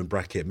 Haaland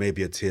bracket,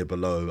 maybe a tier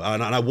below.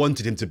 And I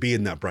wanted him to be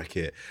in that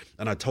bracket.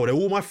 And I told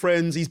all my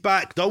friends, he's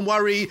back, don't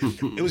worry.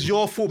 It was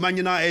your fault, Man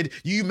United.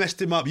 You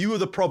messed him up. You were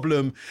the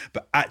problem.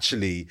 But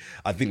actually,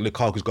 I think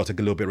Lukaku's got to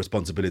take a little bit of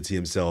responsibility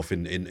himself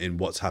in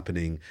what's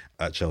happening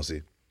at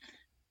Chelsea.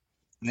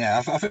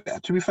 Yeah, I think,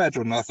 to be fair,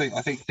 Jordan, I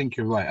think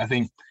you're right. I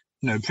think,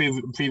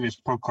 previous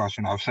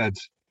podcasts, I've said,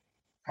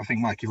 I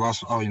think, Mike, you've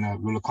asked, will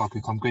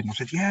Lukaku come good? And I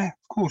said, yeah,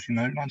 of course,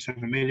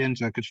 97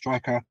 million's a good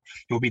striker.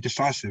 He'll be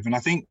decisive. And I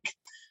think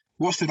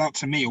what stood out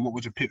to me, or what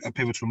was a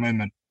pivotal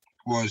moment,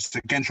 was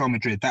against Real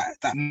Madrid,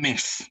 that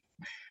miss.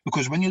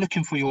 Because when you're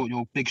looking for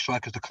your big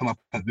strikers to come up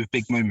with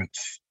big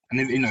moments, and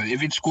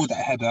if he'd scored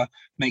that header,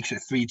 makes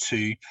it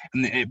 3-2,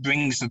 and it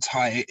brings the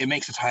tie, it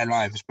makes the tie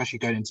alive, especially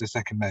going into the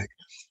second leg.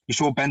 You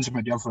saw Benzema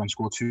at the other end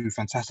score 2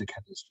 fantastic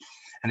headers.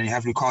 And then you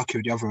have Lukaku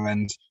at the other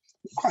end,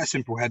 quite a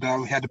simple header.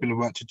 He had a bit of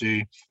work to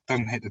do,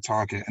 doesn't hit the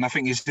target. And I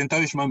think it's in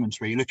those moments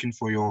where you're looking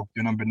for your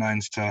number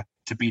 9s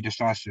to be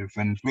decisive.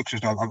 And looks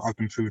as though I've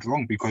been proved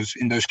wrong, because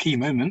in those key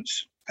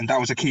moments, and that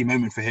was a key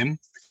moment for him.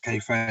 Okay,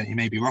 fair, he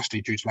may be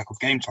rusty due to lack of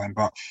game time,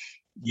 but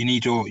you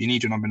need your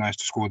number 9s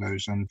to score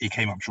those, and he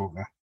came up short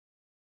there.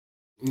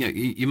 Yeah,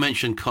 you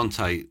mentioned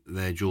Conte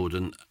there,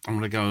 Jordan. I'm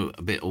going to go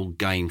a bit all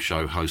game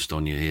show host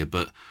on you here,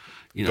 but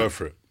go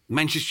for it.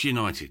 Manchester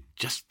United,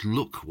 just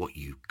look what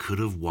you could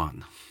have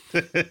won.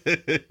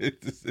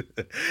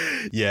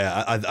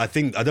 Yeah, I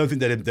don't think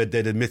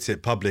they'd admit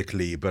it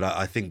publicly, but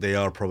I think they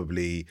are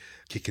probably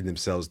kicking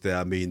themselves there.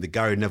 I mean, the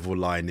Gary Neville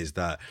line is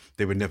that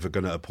they were never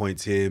going to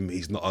appoint him.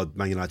 He's not a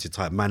Man United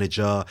type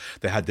manager.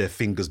 They had their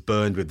fingers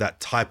burned with that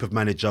type of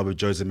manager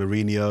with Jose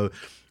Mourinho.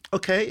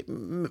 Okay,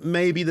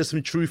 maybe there's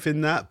some truth in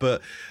that, but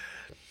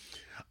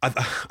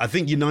I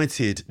think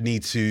United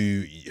need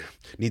to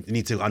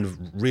kind of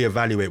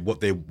reevaluate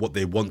what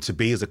they want to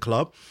be as a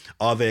club.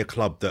 Are they a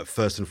club that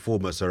first and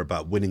foremost are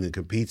about winning and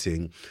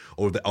competing,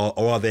 or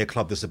are they a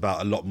club that's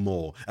about a lot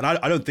more? And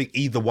I don't think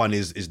either one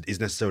is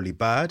necessarily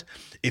bad.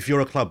 If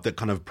you're a club that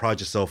kind of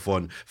prides yourself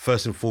on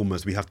first and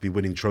foremost we have to be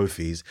winning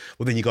trophies,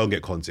 well then you go and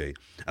get Conte.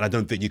 And I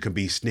don't think you can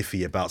be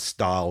sniffy about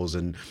styles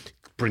and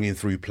bringing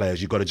through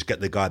players. You've got to just get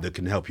the guy that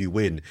can help you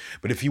win.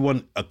 But if you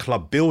want a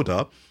club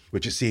builder,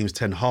 which it seems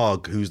Ten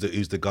Hag, who's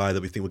the guy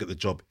that we think will get the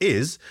job,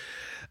 is,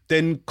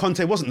 then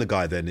Conte wasn't the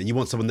guy then. And you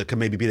want someone that can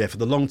maybe be there for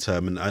the long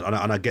term. And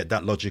I get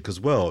that logic as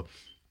well.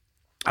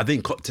 I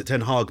think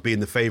Ten Hag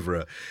being the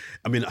favourite,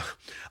 I mean,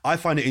 I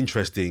find it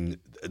interesting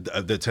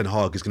that Ten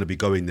Hag is going to be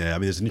going there. I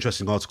mean, there's an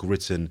interesting article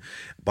written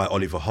by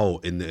Oliver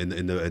Holt in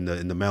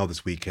the Mail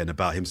this weekend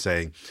about him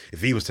saying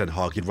if he was Ten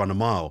Hag, he'd run a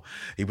mile.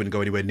 He wouldn't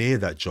go anywhere near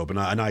that job. And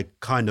I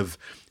kind of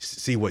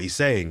see what he's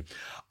saying.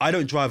 I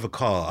don't drive a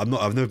car.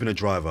 I've never been a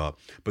driver.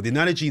 But the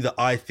analogy that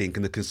I think,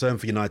 and the concern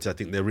for United, I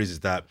think there is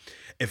that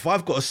if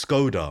I've got a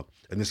Skoda,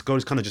 and the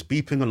Skoda's kind of just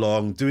beeping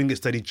along, doing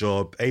its steady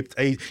job,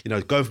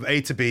 going from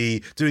A to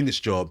B, doing its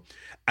job.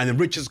 And then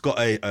Richard's got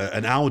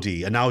an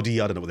Audi, I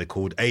don't know what they're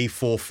called,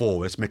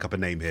 A44, let's make up a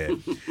name here.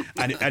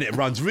 and it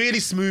runs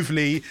really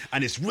smoothly,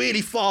 and it's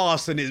really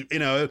fast, and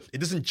it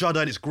doesn't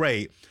judder, and it's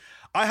great.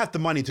 I have the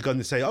money to go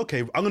and say,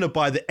 okay, I'm going to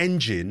buy the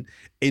engine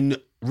in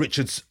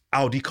Richard's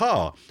Audi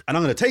car, and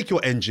I'm going to take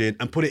your engine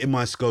and put it in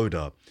my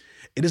Skoda.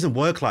 It doesn't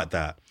work like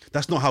that.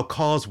 That's not how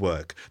cars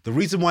work. The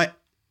reason why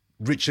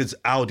Richard's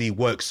Audi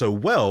works so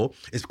well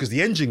is because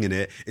the engine in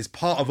it is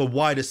part of a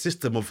wider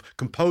system of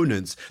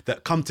components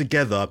that come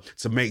together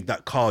to make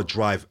that car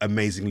drive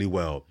amazingly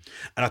well.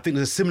 And I think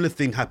there's a similar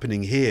thing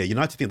happening here.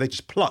 United think they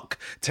just pluck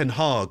Ten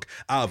Hag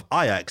out of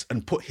Ajax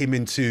and put him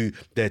into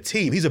their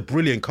team. He's a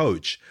brilliant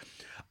coach.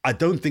 I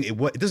don't think it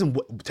works. It doesn't.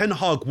 Ten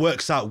Hag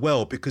works out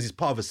well because he's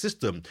part of a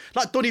system.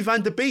 Like Donny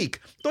van de Beek.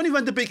 Donny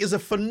van de Beek is a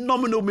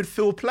phenomenal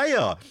midfield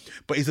player,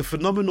 but he's a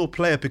phenomenal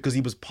player because he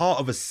was part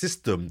of a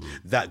system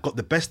that got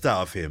the best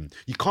out of him.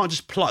 You can't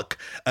just pluck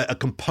a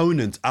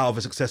component out of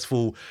a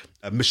successful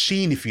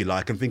machine, if you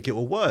like, and think it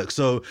will work.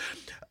 So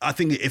I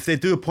think if they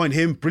do appoint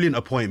him, brilliant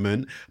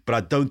appointment, but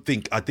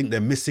I think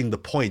they're missing the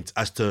point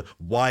as to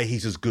why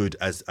he's as good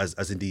as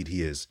indeed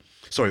he is.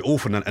 Sorry,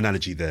 awful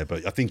analogy there,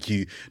 but I think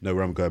you know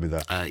where I'm going with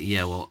that.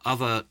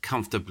 Other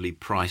comfortably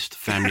priced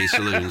family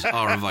saloons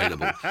are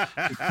available.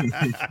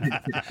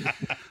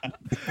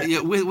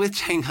 With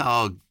Ten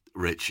Hag,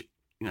 Rich,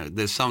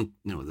 there's some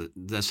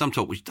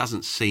talk which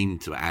doesn't seem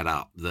to add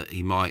up that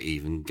he might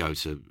even go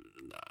to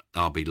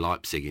RB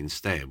Leipzig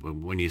instead.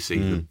 When you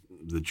see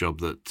the job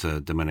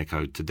that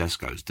Domenico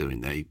Tedesco's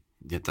doing there,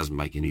 it doesn't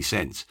make any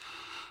sense.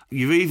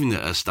 You're even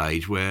at a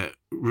stage where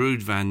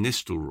Ruud van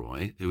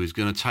Nistelrooy, who is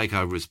going to take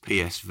over as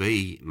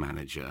PSV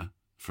manager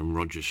from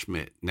Roger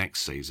Schmidt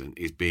next season,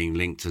 is being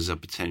linked as a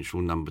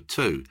potential number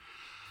 2.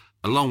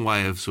 A long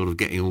way of sort of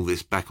getting all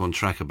this back on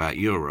track about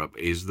Europe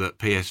is that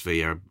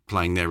PSV are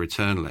playing their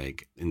return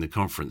leg in the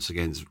conference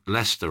against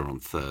Leicester on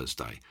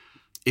Thursday.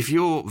 If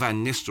you're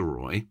Van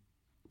Nistelrooy,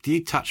 do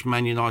you touch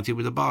Man United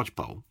with a barge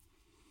pole?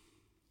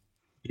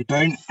 You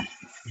don't.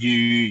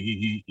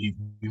 You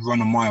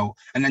run a mile,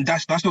 and then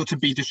that's not to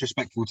be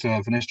disrespectful to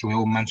Van Nistelrooy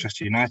or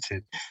Manchester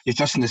United. It's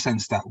just in the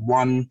sense that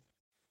one,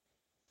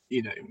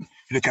 you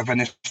look at Van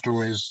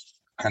Nistelrooy's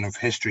kind of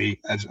history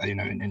as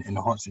in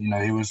the hot seat.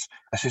 He was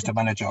assistant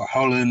manager at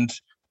Holland,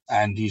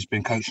 and he's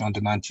been coaching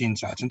under 19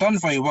 sides and done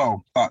very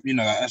well. But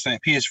I say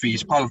PSV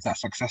is part of that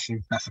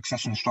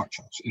succession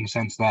structure in the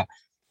sense that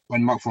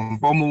when Mark van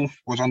Bommel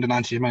was under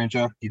 19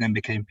 manager, he then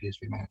became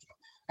PSV manager.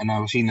 And I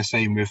was seeing the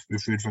same with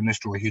Ruud van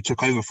Nistelrooy, who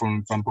took over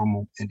from Van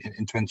Bommel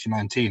in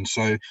 2019.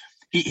 So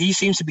he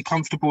seems to be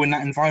comfortable in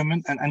that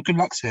environment, and good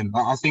luck to him.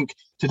 I think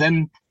to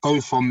then go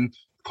from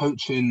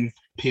coaching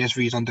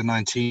PSV's under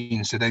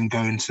 19s to then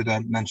go into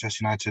the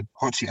Manchester United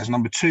hot seat as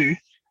number 2,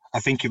 I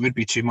think it would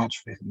be too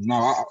much for him.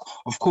 Now,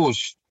 of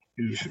course,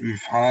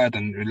 we've heard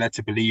and we're led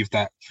to believe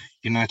that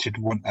United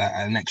want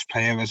a next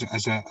player as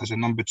a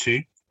number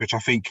 2, which I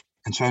think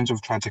in terms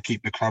of trying to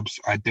keep the club's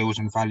ideals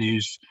and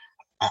values,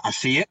 I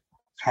see it.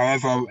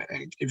 However,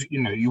 if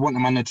you want the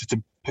manager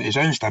to put his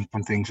own stamp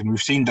on things, and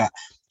we've seen that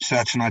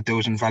certain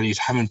ideals and values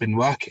haven't been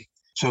working.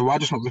 So why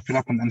just not rip it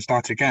up and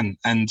start again?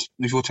 And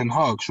with your Ten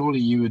Hag, surely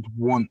you would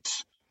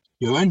want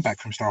your own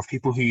backroom staff,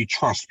 people who you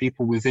trust,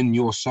 people within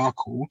your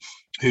circle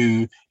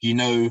who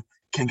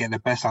can get the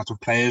best out of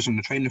players on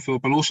the training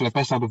field, but also the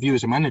best out of you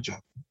as a manager.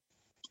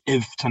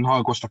 If Ten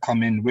Hag was to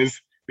come in with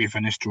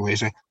Van Nistelrooy,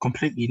 is a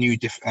completely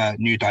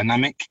new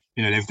dynamic.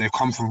 They've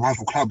come from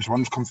rival clubs.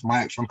 One's come from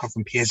Ajax, one come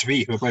from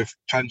PSV, who are both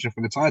challenging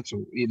for the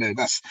title.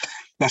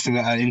 That's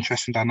an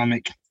interesting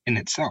dynamic in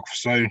itself.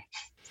 So,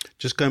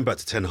 just going back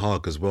to Ten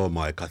Hag as well,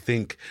 Mike. I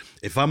think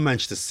if I'm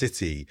Manchester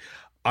City,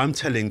 I'm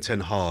telling Ten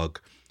Hag,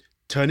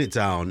 turn it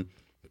down,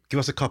 give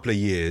us a couple of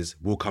years,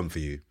 we'll come for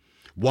you.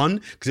 One,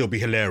 because it'll be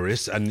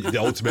hilarious and the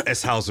ultimate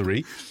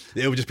S-housery.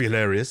 It'll just be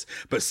hilarious.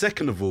 But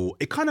second of all,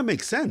 it kind of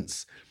makes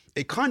sense.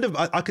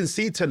 I can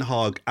see Ten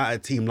Hag at a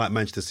team like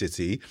Manchester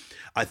City.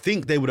 I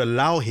think they would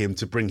allow him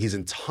to bring his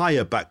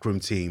entire backroom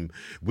team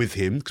with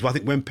him, because I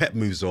think when Pep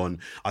moves on,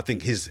 I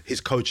think his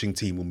coaching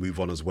team will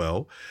move on as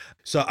well.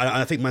 So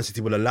I think Man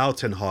City will allow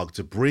Ten Hag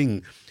to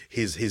bring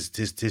his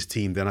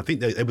team. Then I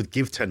think they would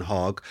give Ten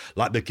Hag,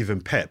 like they've given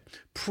Pep,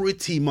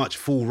 pretty much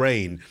full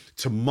reign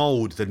to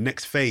mould the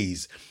next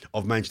phase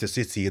of Manchester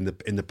City in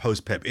the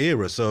post-Pep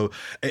era. So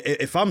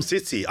if I'm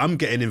City, I'm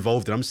getting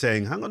involved and I'm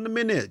saying, hang on a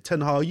minute,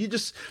 Ten Hag, you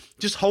just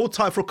hold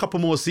tight for a couple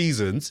more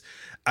seasons,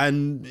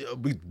 and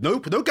no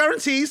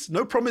guarantees,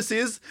 no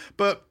promises,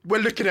 but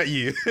we're looking at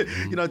you.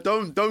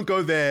 Don't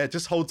go there.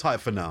 Just hold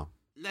tight for now.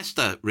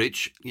 Leicester,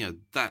 Rich,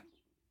 that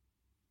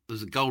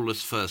was a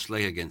goalless first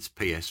leg against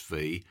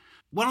PSV.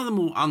 One of the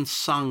more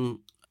unsung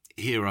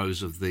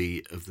heroes of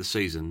the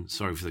season.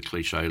 Sorry for the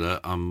cliche there.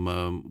 I'm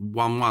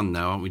 1-1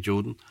 now, aren't we,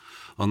 Jordan?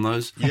 On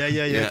those?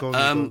 Yeah. Go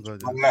on.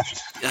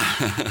 Left.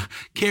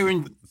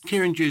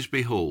 Kieran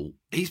Dewsbury-Hall,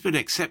 he's been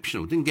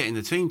exceptional. Didn't get in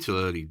the team till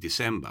early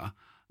December.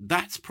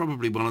 That's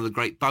probably one of the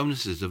great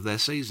bonuses of their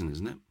season,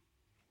 isn't it?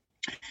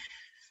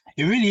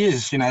 It really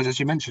is. As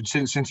you mentioned,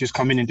 since he's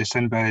come in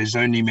December, he's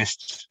only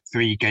missed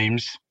 3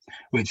 games,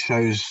 which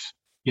shows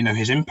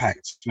his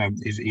impact.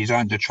 He's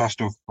earned the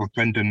trust of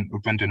Brendan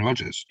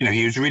Rodgers.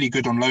 He was really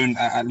good on loan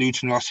at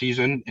Luton last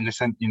season. In the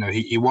sense,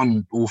 he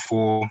won all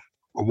 4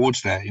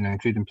 awards there,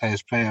 including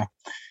Players Player.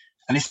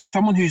 And it's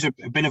someone who's a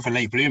bit of a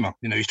late bloomer.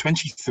 He's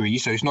 23,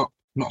 so he's not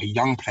a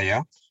young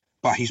player,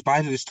 but he's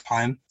bided his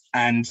time,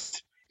 and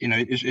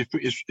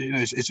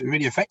it's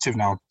really effective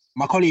now.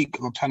 My colleague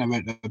Rob Tanner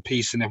wrote a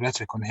piece in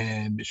Athletic on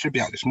him. It should be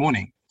out this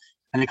morning,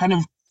 and it kind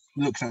of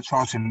looks at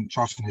charting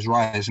his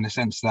rise in the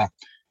sense that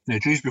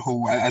Dewsbury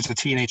Hall as a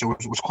teenager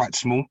was quite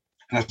small,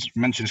 and as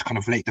mentioned, is kind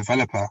of late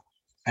developer,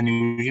 and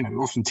he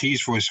often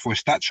teased for his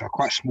stature,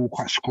 quite small,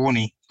 quite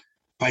scrawny,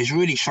 but he's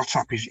really shot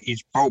up.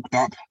 He's bulked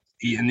up.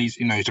 And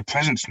he's a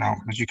presence now,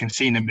 as you can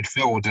see in the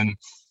midfield, and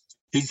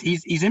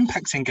he's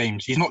impacting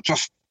games. He's not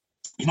just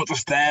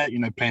there,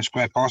 playing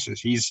square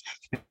passes. He's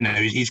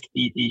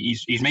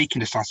making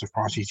decisive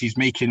passes. He's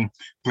making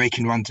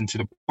breaking runs into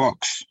the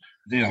box.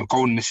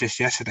 Goal and assist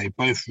yesterday,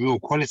 both real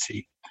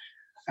quality.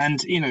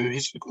 And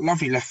his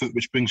lovely left foot,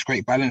 which brings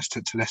great balance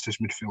to Leicester's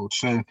midfield.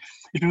 So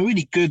it's been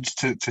really good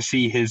to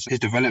see his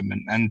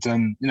development, and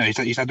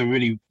he's had a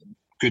really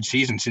good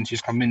season since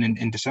he's come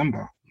in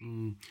December.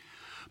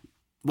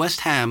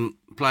 West Ham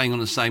playing on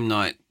the same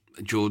night,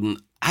 Jordan,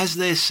 has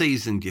their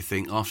season, do you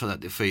think, after that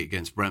defeat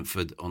against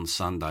Brentford on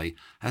Sunday,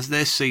 has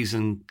their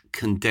season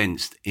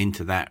condensed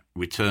into that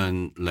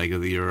return leg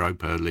of the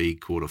Europa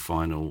League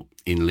quarter-final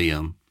in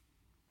Lyon?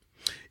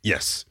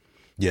 Yes,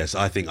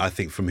 I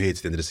think from here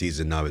to the end of the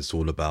season now, it's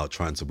all about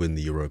trying to win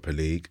the Europa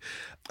League.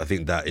 I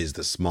think that is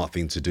the smart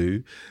thing to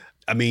do.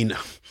 I mean,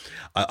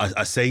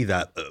 I say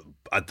that,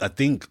 I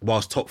think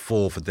whilst top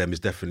four for them is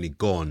definitely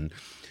gone,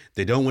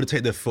 they don't want to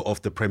take their foot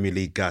off the Premier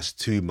League gas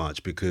too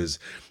much, because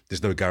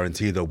there's no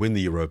guarantee they'll win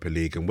the Europa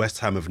League. And West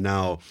Ham have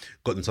now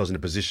got themselves in a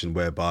position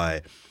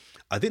whereby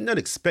I think they'll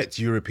expect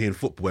European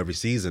football every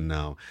season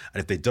now.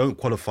 And if they don't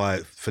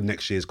qualify for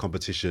next year's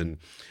competition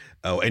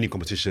or any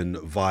competition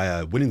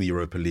via winning the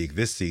Europa League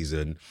this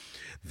season,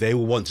 they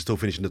will want to still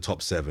finish in the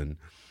top 7.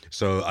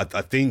 So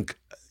I think,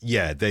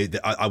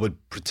 I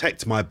would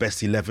protect my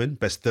best 11,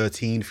 best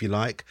 13, if you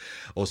like,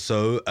 or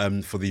so,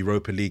 for the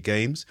Europa League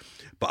games.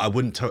 But I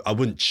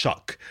wouldn't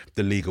chuck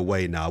the league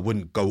away now. I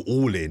wouldn't go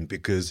all in,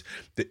 because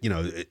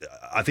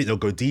I think they'll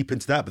go deep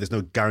into that, but there's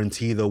no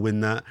guarantee they'll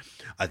win that.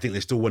 I think they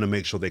still want to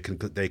make sure they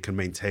can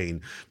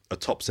maintain a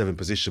top 7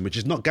 position, which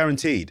is not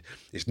guaranteed.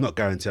 It's not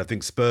guaranteed. I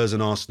think Spurs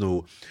and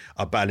Arsenal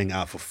are battling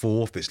out for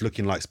 4th. It's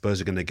looking like Spurs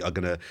are going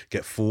to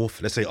get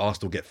 4th. Let's say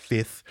Arsenal get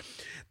 5th.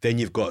 Then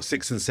you've got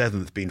 6th and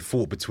 7th being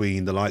fought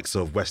between the likes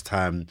of West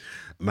Ham,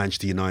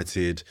 Manchester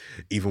United,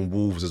 even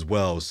Wolves as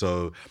well.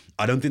 So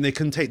I don't think they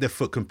can take their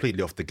foot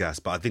completely off the gas,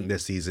 but I think their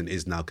season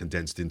is now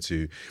condensed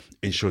into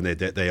ensuring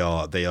that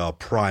they are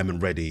prime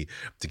and ready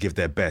to give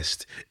their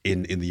best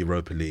in the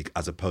Europa League,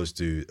 as opposed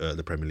to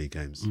the Premier League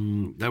games.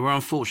 They were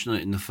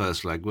unfortunate in the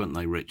first leg, weren't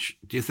they, Rich?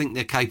 Do you think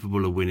they're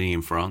capable of winning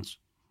in France?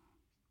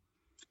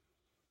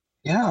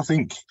 Yeah, I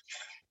think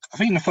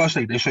in the first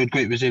leg they showed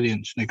great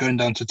resilience. They're going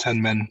down to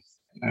 10 men.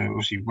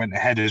 Obviously went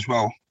ahead as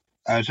well.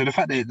 So the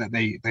fact that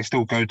they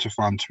still go to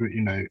France,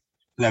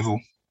 level,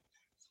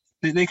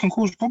 they can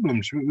cause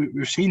problems.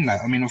 We've seen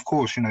that. I mean, of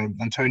course, Mikel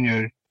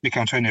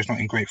Antonio's not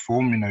in great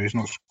form. He's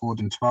not scored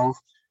in 12,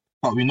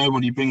 but we know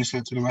what he brings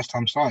to the West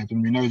Ham side,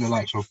 and we know the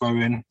likes of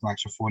Bowen,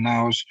 likes of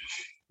Fornals,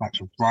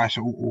 likes of Bryce,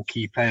 are all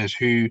key players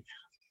who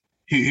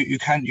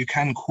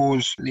can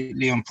cause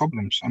Lyon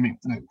problems. I mean,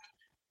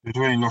 we've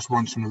only lost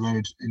once on the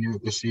road in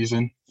Europe this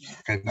season.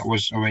 Okay, that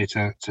was away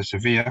to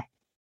Sevilla.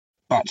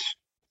 But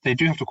they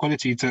do have the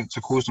quality to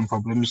cause them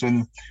problems.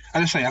 And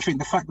as I say, I think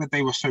the fact that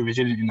they were so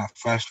resilient in that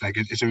first leg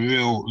is a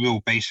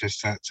real basis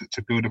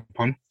to build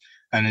upon.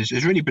 And it's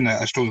really been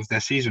a story of their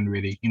season,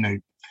 really,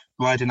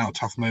 riding out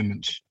tough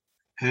moments.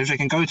 And if they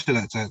can go to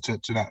that,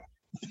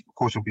 of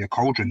course, there'll be a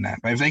cauldron there.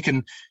 But if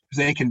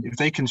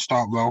they can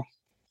start well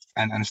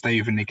and stay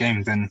within the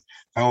game, then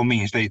by all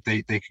means, they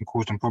can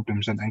cause them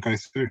problems and go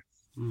through.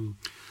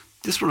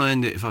 Just want to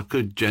end it, if I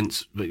could,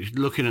 gents, but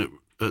looking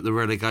at the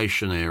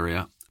relegation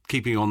area,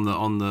 keeping on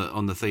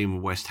the theme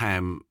of West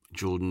Ham,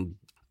 Jordan,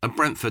 are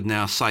Brentford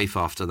now safe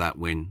after that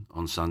win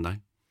on Sunday?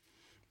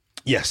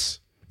 Yes,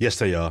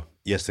 they are.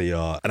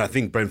 And I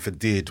think Brentford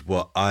did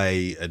what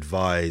I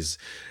advise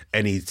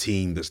any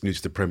team that's new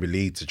to the Premier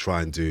League to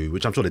try and do,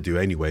 which I'm sure they do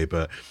anyway,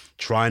 but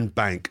try and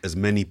bank as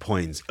many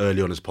points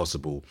early on as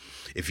possible.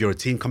 If you're a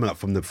team coming up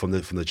from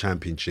the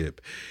Championship,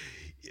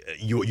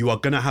 you are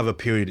going to have a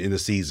period in the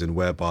season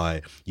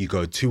whereby you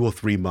go 2 or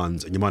 3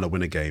 months and you might not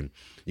win a game.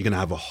 You're going to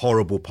have a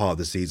horrible part of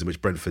the season, which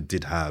Brentford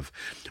did have.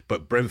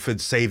 But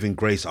Brentford's saving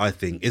grace, I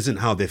think, isn't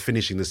how they're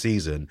finishing the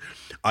season.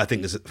 I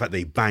think it's the fact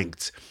they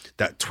banked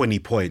that 20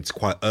 points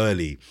quite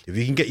early. If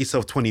you can get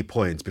yourself 20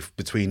 points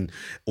between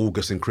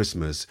August and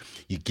Christmas,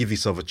 you give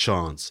yourself a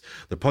chance.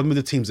 The problem with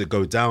the teams that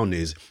go down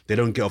is they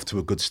don't get off to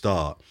a good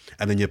start,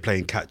 and then you're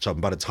playing catch up.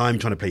 And by the time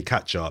you're trying to play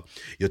catch up,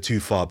 you're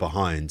too far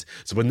behind.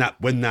 So when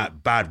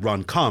that bad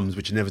run comes,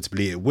 which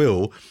inevitably it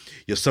will,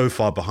 you're so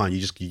far behind,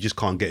 you just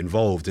can't get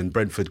involved. And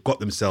Brentford got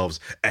themselves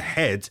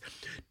ahead,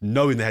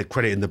 knowing they had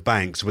credit in the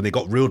bank. So when they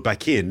got reeled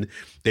back in,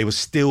 they were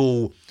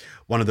still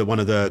one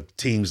of the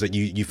teams that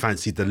you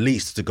fancied the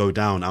least to go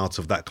down out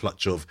of that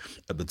clutch of,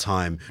 at the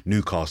time,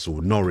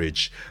 Newcastle,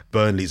 Norwich,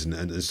 Burnley's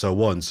and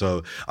so on.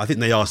 So I think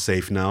they are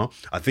safe now.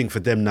 I think for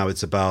them now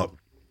it's about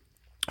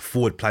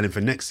forward planning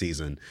for next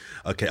season.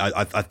 Okay,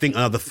 I think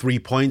another 3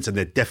 points and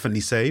they're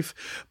definitely safe,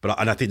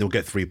 and I think they'll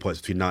get 3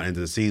 points between now and the end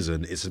of the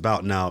season. It's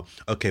about now,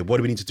 okay, what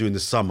do we need to do in the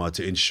summer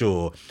to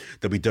ensure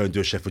that we don't do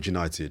a Sheffield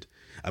United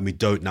and we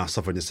don't now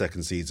suffer in the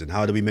second season?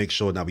 How do we make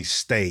sure now we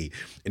stay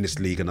in this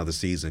league another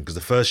season? Because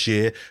the first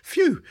year,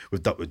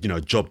 we've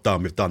done, job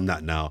done, we've done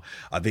that now.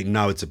 I think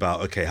now it's about,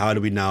 okay, how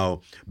do we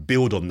now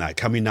build on that?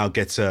 Can we now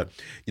get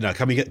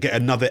can we get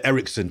another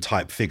Eriksen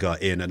type figure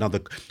in?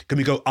 Can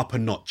we go up a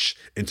notch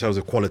in terms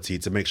of quality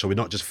to make sure we're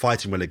not just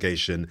fighting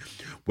relegation,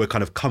 we're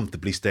kind of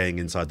comfortably staying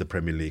inside the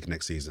Premier League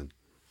next season?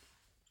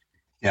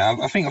 Yeah,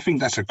 I think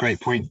that's a great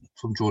point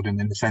from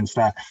Jordan, in the sense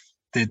that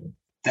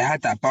they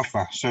had that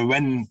buffer. So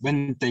when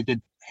they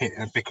did hit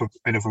a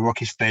bit of a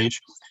rocky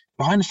stage,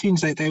 behind the scenes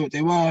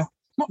they were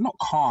not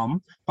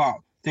calm, but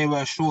they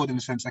were assured in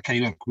the sense, okay,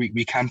 look,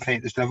 we can play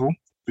at this level.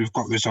 We've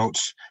got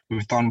results.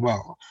 We've done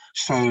well.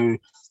 So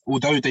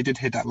although they did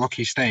hit that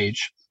rocky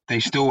stage,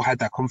 they still had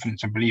that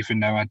confidence and belief in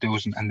their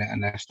ideals and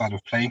their style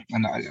of play.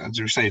 And as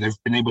we say,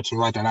 they've been able to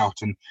ride that out,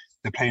 and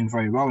they're playing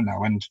very well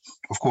now. And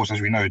of course,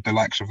 as we know, the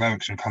likes of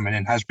Eriksen coming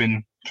in has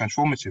been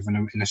transformative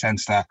in the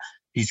sense that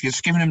he's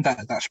just given him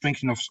that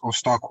sprinkling of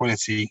star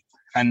quality.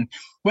 And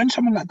when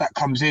someone like that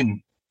comes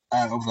in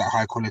of that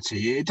high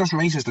quality, it just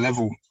raises the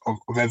level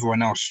of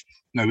everyone else.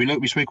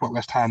 We spoke about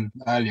West Ham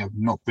earlier,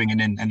 not bringing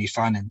in any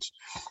signings.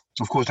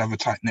 Of course, they have a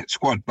tight-knit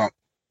squad, but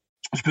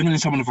just bringing in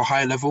someone of a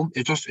higher level,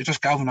 it just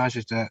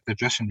galvanizes the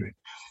dressing room.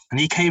 And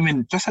he came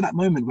in just at that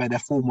moment where their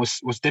form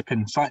was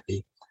dipping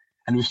slightly.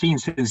 And we've seen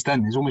since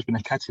then, there's always been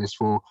a catalyst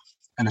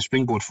and a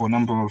springboard for a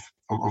number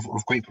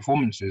of great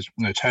performances.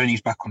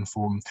 Tony's back on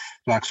form,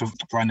 the likes of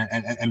Brian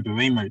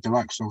Mbeumo, the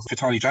likes of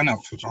Vitaly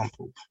Janelt, for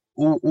example,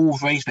 all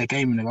raised their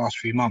game in the last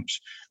few months,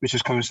 which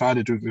has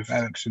coincided with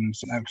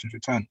Eriksen's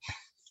return.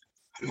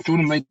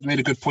 Jordan made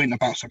a good point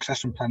about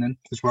succession planning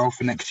as well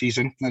for next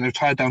season. Now, they've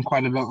tied down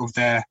quite a lot of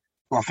their,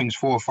 I think it's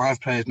 4 or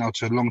 5 players now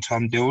to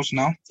long-term deals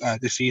now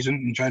this season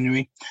in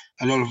January.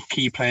 A lot of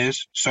key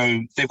players.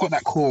 So they've got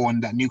that core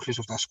and that nucleus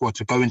of that squad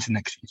to go into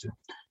next season.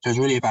 So it's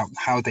really about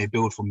how they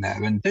build from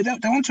there. And they're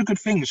onto good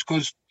things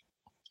because,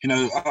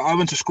 I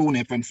went to school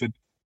near Brentford.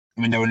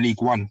 I mean, they were in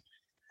League One.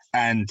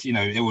 And,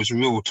 it was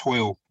real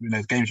toil.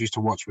 The games we used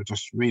to watch were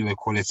just really low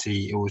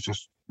quality. It was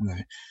just,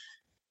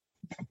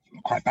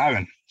 quite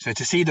barren. So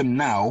to see them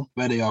now,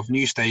 where they are,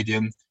 new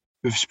stadium,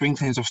 with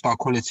sprinklings of star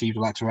quality,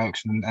 like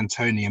Eriksen and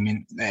Tony, I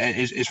mean,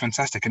 it's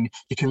fantastic. And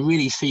you can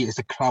really see it's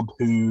a club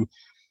who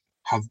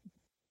have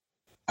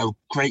a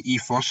great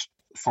ethos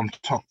from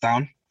top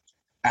down,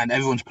 and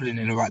everyone's pulling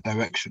in the right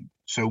direction.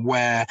 So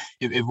where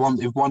if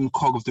one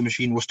cog of the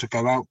machine was to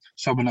go out,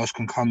 someone else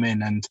can come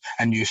in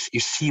and you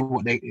see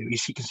what they're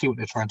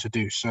trying to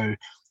do. So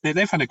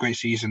they've had a great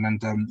season,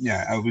 and I'm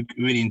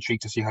really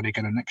intrigued to see how they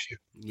get on next year.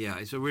 Yeah,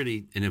 it's a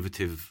really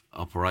innovative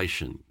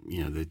operation.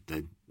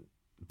 The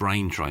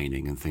brain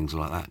training and things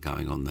like that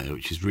going on there,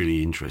 which is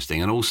really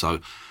interesting. And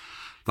also,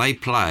 they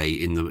play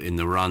in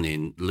the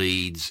run-in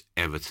Leeds,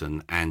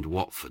 Everton and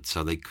Watford,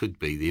 so they could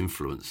be the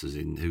influencers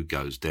in who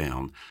goes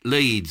down.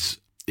 Leeds,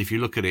 if you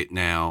look at it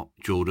now,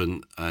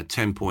 Jordan,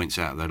 10 points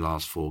out of their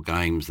last 4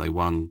 games. They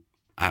won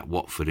at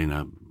Watford in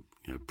a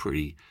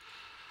pretty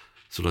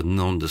sort of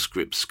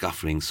nondescript,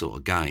 scuffling sort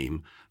of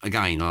game.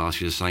 Again, I'll ask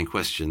you the same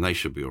question. They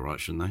should be all right,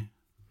 shouldn't they?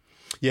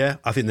 Yeah,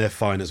 I think they're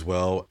fine as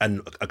well.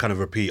 And a kind of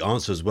repeat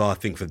answer as well. I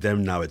think for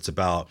them now, it's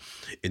about,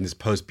 in this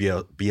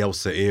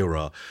post-Bielsa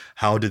era,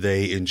 how do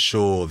they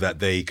ensure that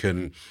they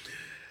can,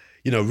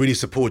 really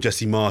support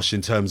Jesse Marsch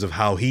in terms of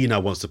how he now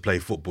wants to play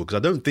football? Because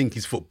I don't think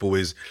his football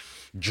is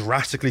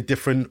drastically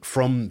different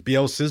from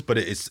Bielsa's, but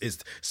it's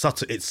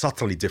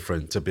subtly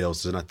different to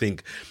Bielsa's. And I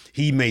think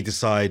he may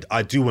decide,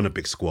 I do want a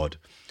big squad.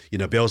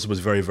 Bielsa was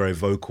very, very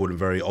vocal and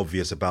very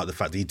obvious about the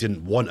fact that he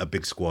didn't want a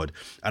big squad.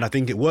 And I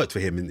think it worked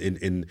for him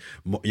in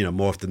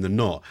more often than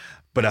not.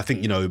 But I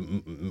think,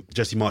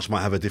 Jesse Marsch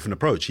might have a different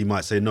approach. He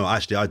might say, no,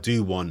 actually, I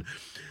don't want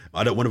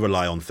to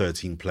rely on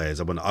 13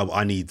 players.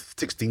 I need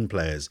 16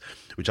 players,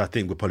 which I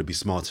think would probably be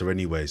smarter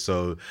anyway.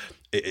 So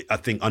I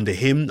think under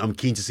him, I'm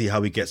keen to see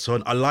how he gets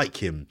on. I like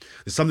him.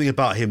 There's something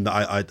about him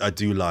that I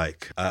do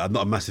like. I'm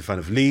not a massive fan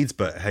of Leeds,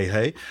 but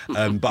hey.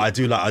 But I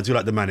do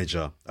like the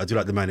manager.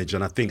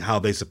 And I think how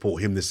they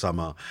support him this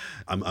summer,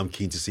 I'm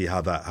keen to see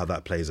how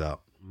that plays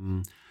out.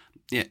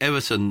 Yeah,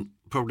 Everton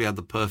probably had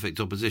the perfect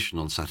opposition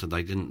on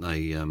Saturday, didn't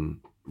they,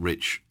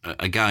 Rich?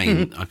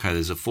 Again, okay,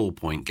 there's a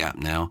 4-point gap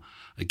now.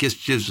 It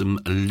gives them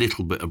a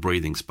little bit of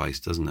breathing space,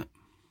 doesn't it?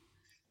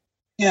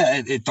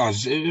 Yeah, it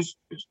does. It's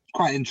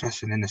quite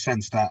interesting in the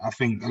sense that I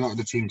think a lot of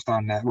the teams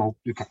down there, well,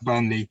 look at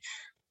Burnley,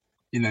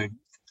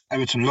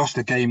 Everton lost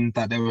the game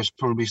that they were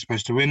probably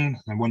supposed to win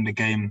and won the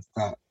game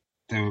that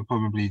they were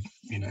probably,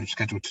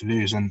 scheduled to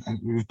lose. And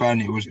with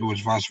Burnley, it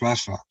was vice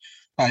versa.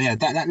 But yeah,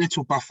 that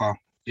little buffer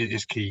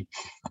is key.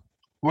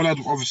 Well, I'd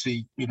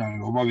obviously,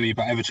 worry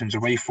about Everton's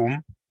away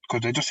form,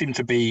 because they just seem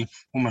to be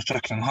almost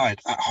Jekyll and Hyde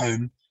at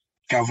home,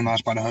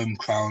 galvanised by the home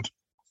crowd.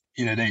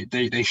 You know,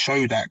 they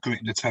show that grit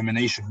and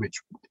determination, which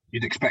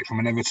you'd expect from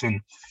an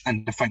Everton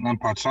and the Frank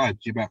Lampard side.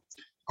 But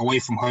away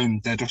from home,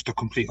 they're just the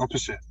complete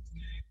opposite.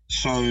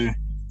 So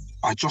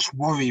I just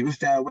worry with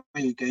their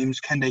away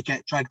games, can they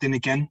get dragged in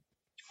again?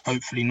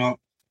 Hopefully not,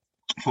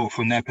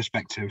 from their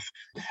perspective.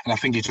 And I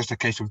think it's just a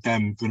case of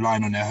them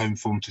relying on their home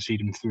form to see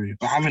them through.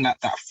 But having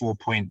that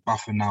 4-point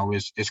buffer now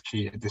is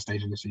key at this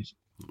stage of the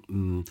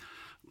season.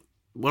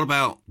 What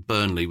about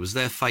Burnley? Was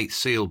their fate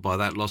sealed by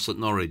that loss at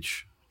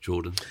Norwich,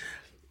 Jordan?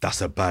 That's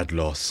a bad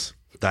loss.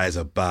 That is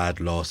a bad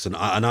loss. And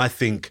I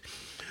think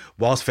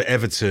whilst for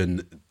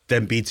Everton,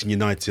 them beating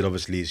United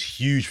obviously is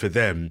huge for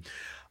them,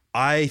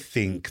 I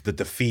think the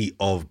defeat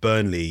of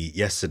Burnley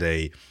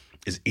yesterday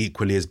is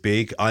equally as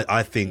big.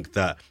 I think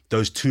that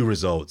those two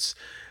results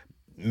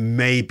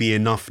may be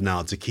enough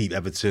now to keep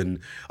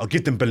Everton, or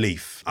give them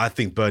belief. I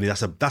think Burnley,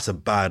 that's a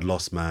bad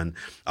loss, man.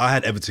 I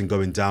had Everton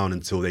going down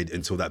until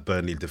that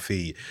Burnley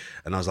defeat,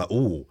 and I was like,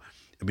 oh,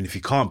 I mean, if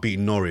you can't beat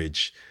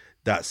Norwich,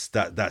 that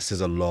says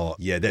a lot.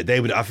 Yeah, they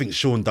would. I think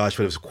Sean Dyche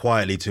was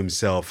quietly to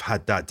himself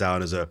had that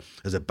down as a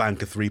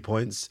bank of 3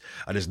 points,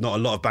 and there's not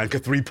a lot of bank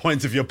of 3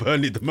 points if you're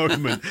Burnley at the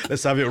moment.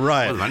 Let's have it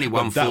right. Well, they've only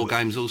won 4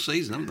 games all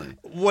season, haven't they?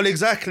 Well,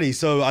 exactly.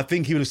 So I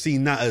think he would have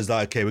seen that as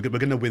like, okay, we're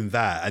going to win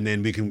that, and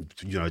then we can,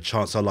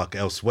 chance our luck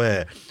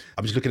elsewhere.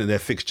 I'm just looking at their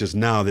fixtures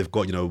now. They've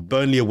got,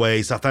 Burnley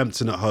away,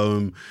 Southampton at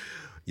home,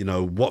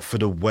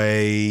 Watford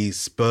away,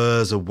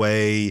 Spurs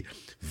away,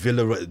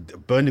 Villa.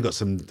 Burnley got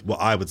some, what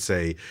I would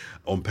say,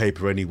 on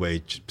paper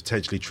anyway,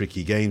 potentially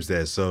tricky games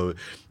there. So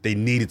they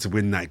needed to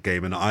win that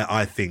game, and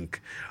I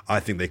think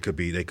they could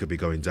be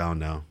going down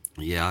now.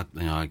 Yeah,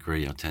 I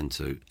agree. I tend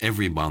to.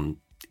 Everyone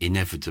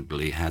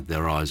inevitably had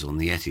their eyes on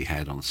the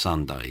Etihad on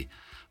Sunday,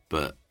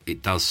 but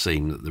it does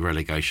seem that the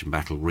relegation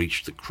battle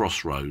reached the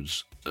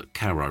crossroads at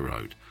Carrow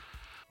Road.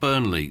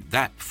 Burnley,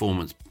 that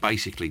performance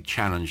basically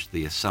challenged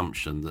the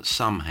assumption that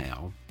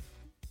somehow,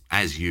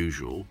 as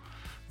usual,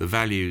 the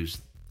values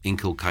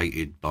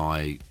inculcated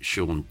by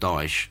Sean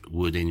Dyche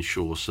would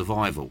ensure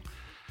survival.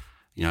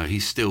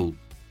 He's still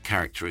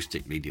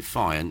characteristically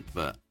defiant,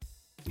 but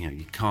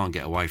you can't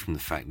get away from the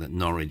fact that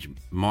Norwich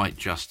might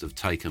just have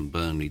taken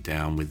Burnley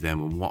down with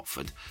them and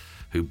Watford,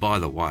 who, by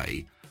the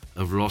way,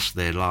 have lost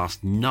their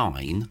last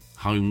 9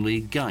 home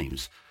league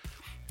games.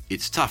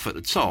 It's tough at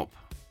the top,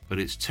 but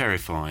it's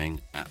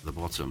terrifying at the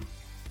bottom.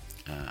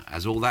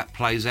 As all that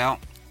plays out,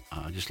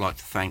 I'd just like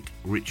to thank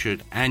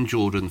Richard and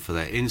Jordan for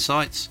their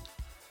insights,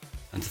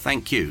 and to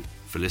thank you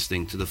for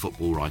listening to the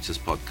Football Writers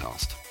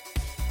Podcast.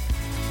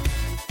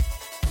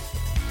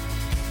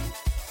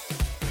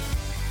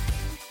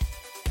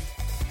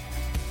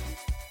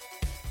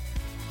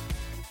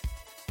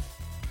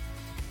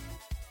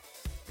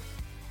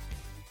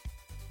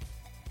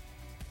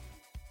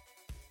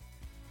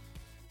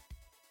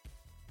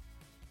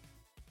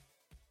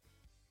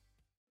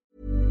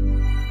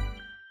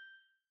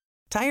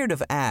 Tired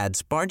of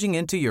ads barging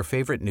into your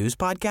favorite news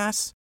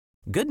podcasts?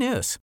 Good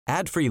news.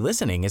 Ad-free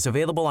listening is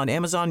available on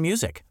Amazon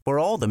Music for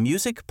all the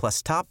music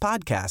plus top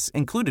podcasts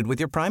included with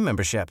your Prime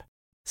membership.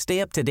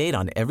 Stay up to date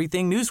on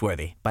everything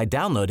newsworthy by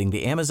downloading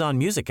the Amazon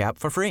Music app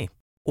for free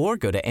or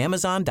go to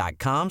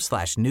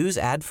amazon.com/news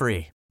ad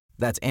free.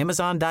 That's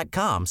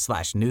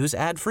amazon.com/news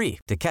ad free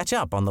to catch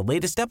up on the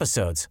latest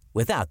episodes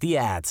without the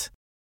ads.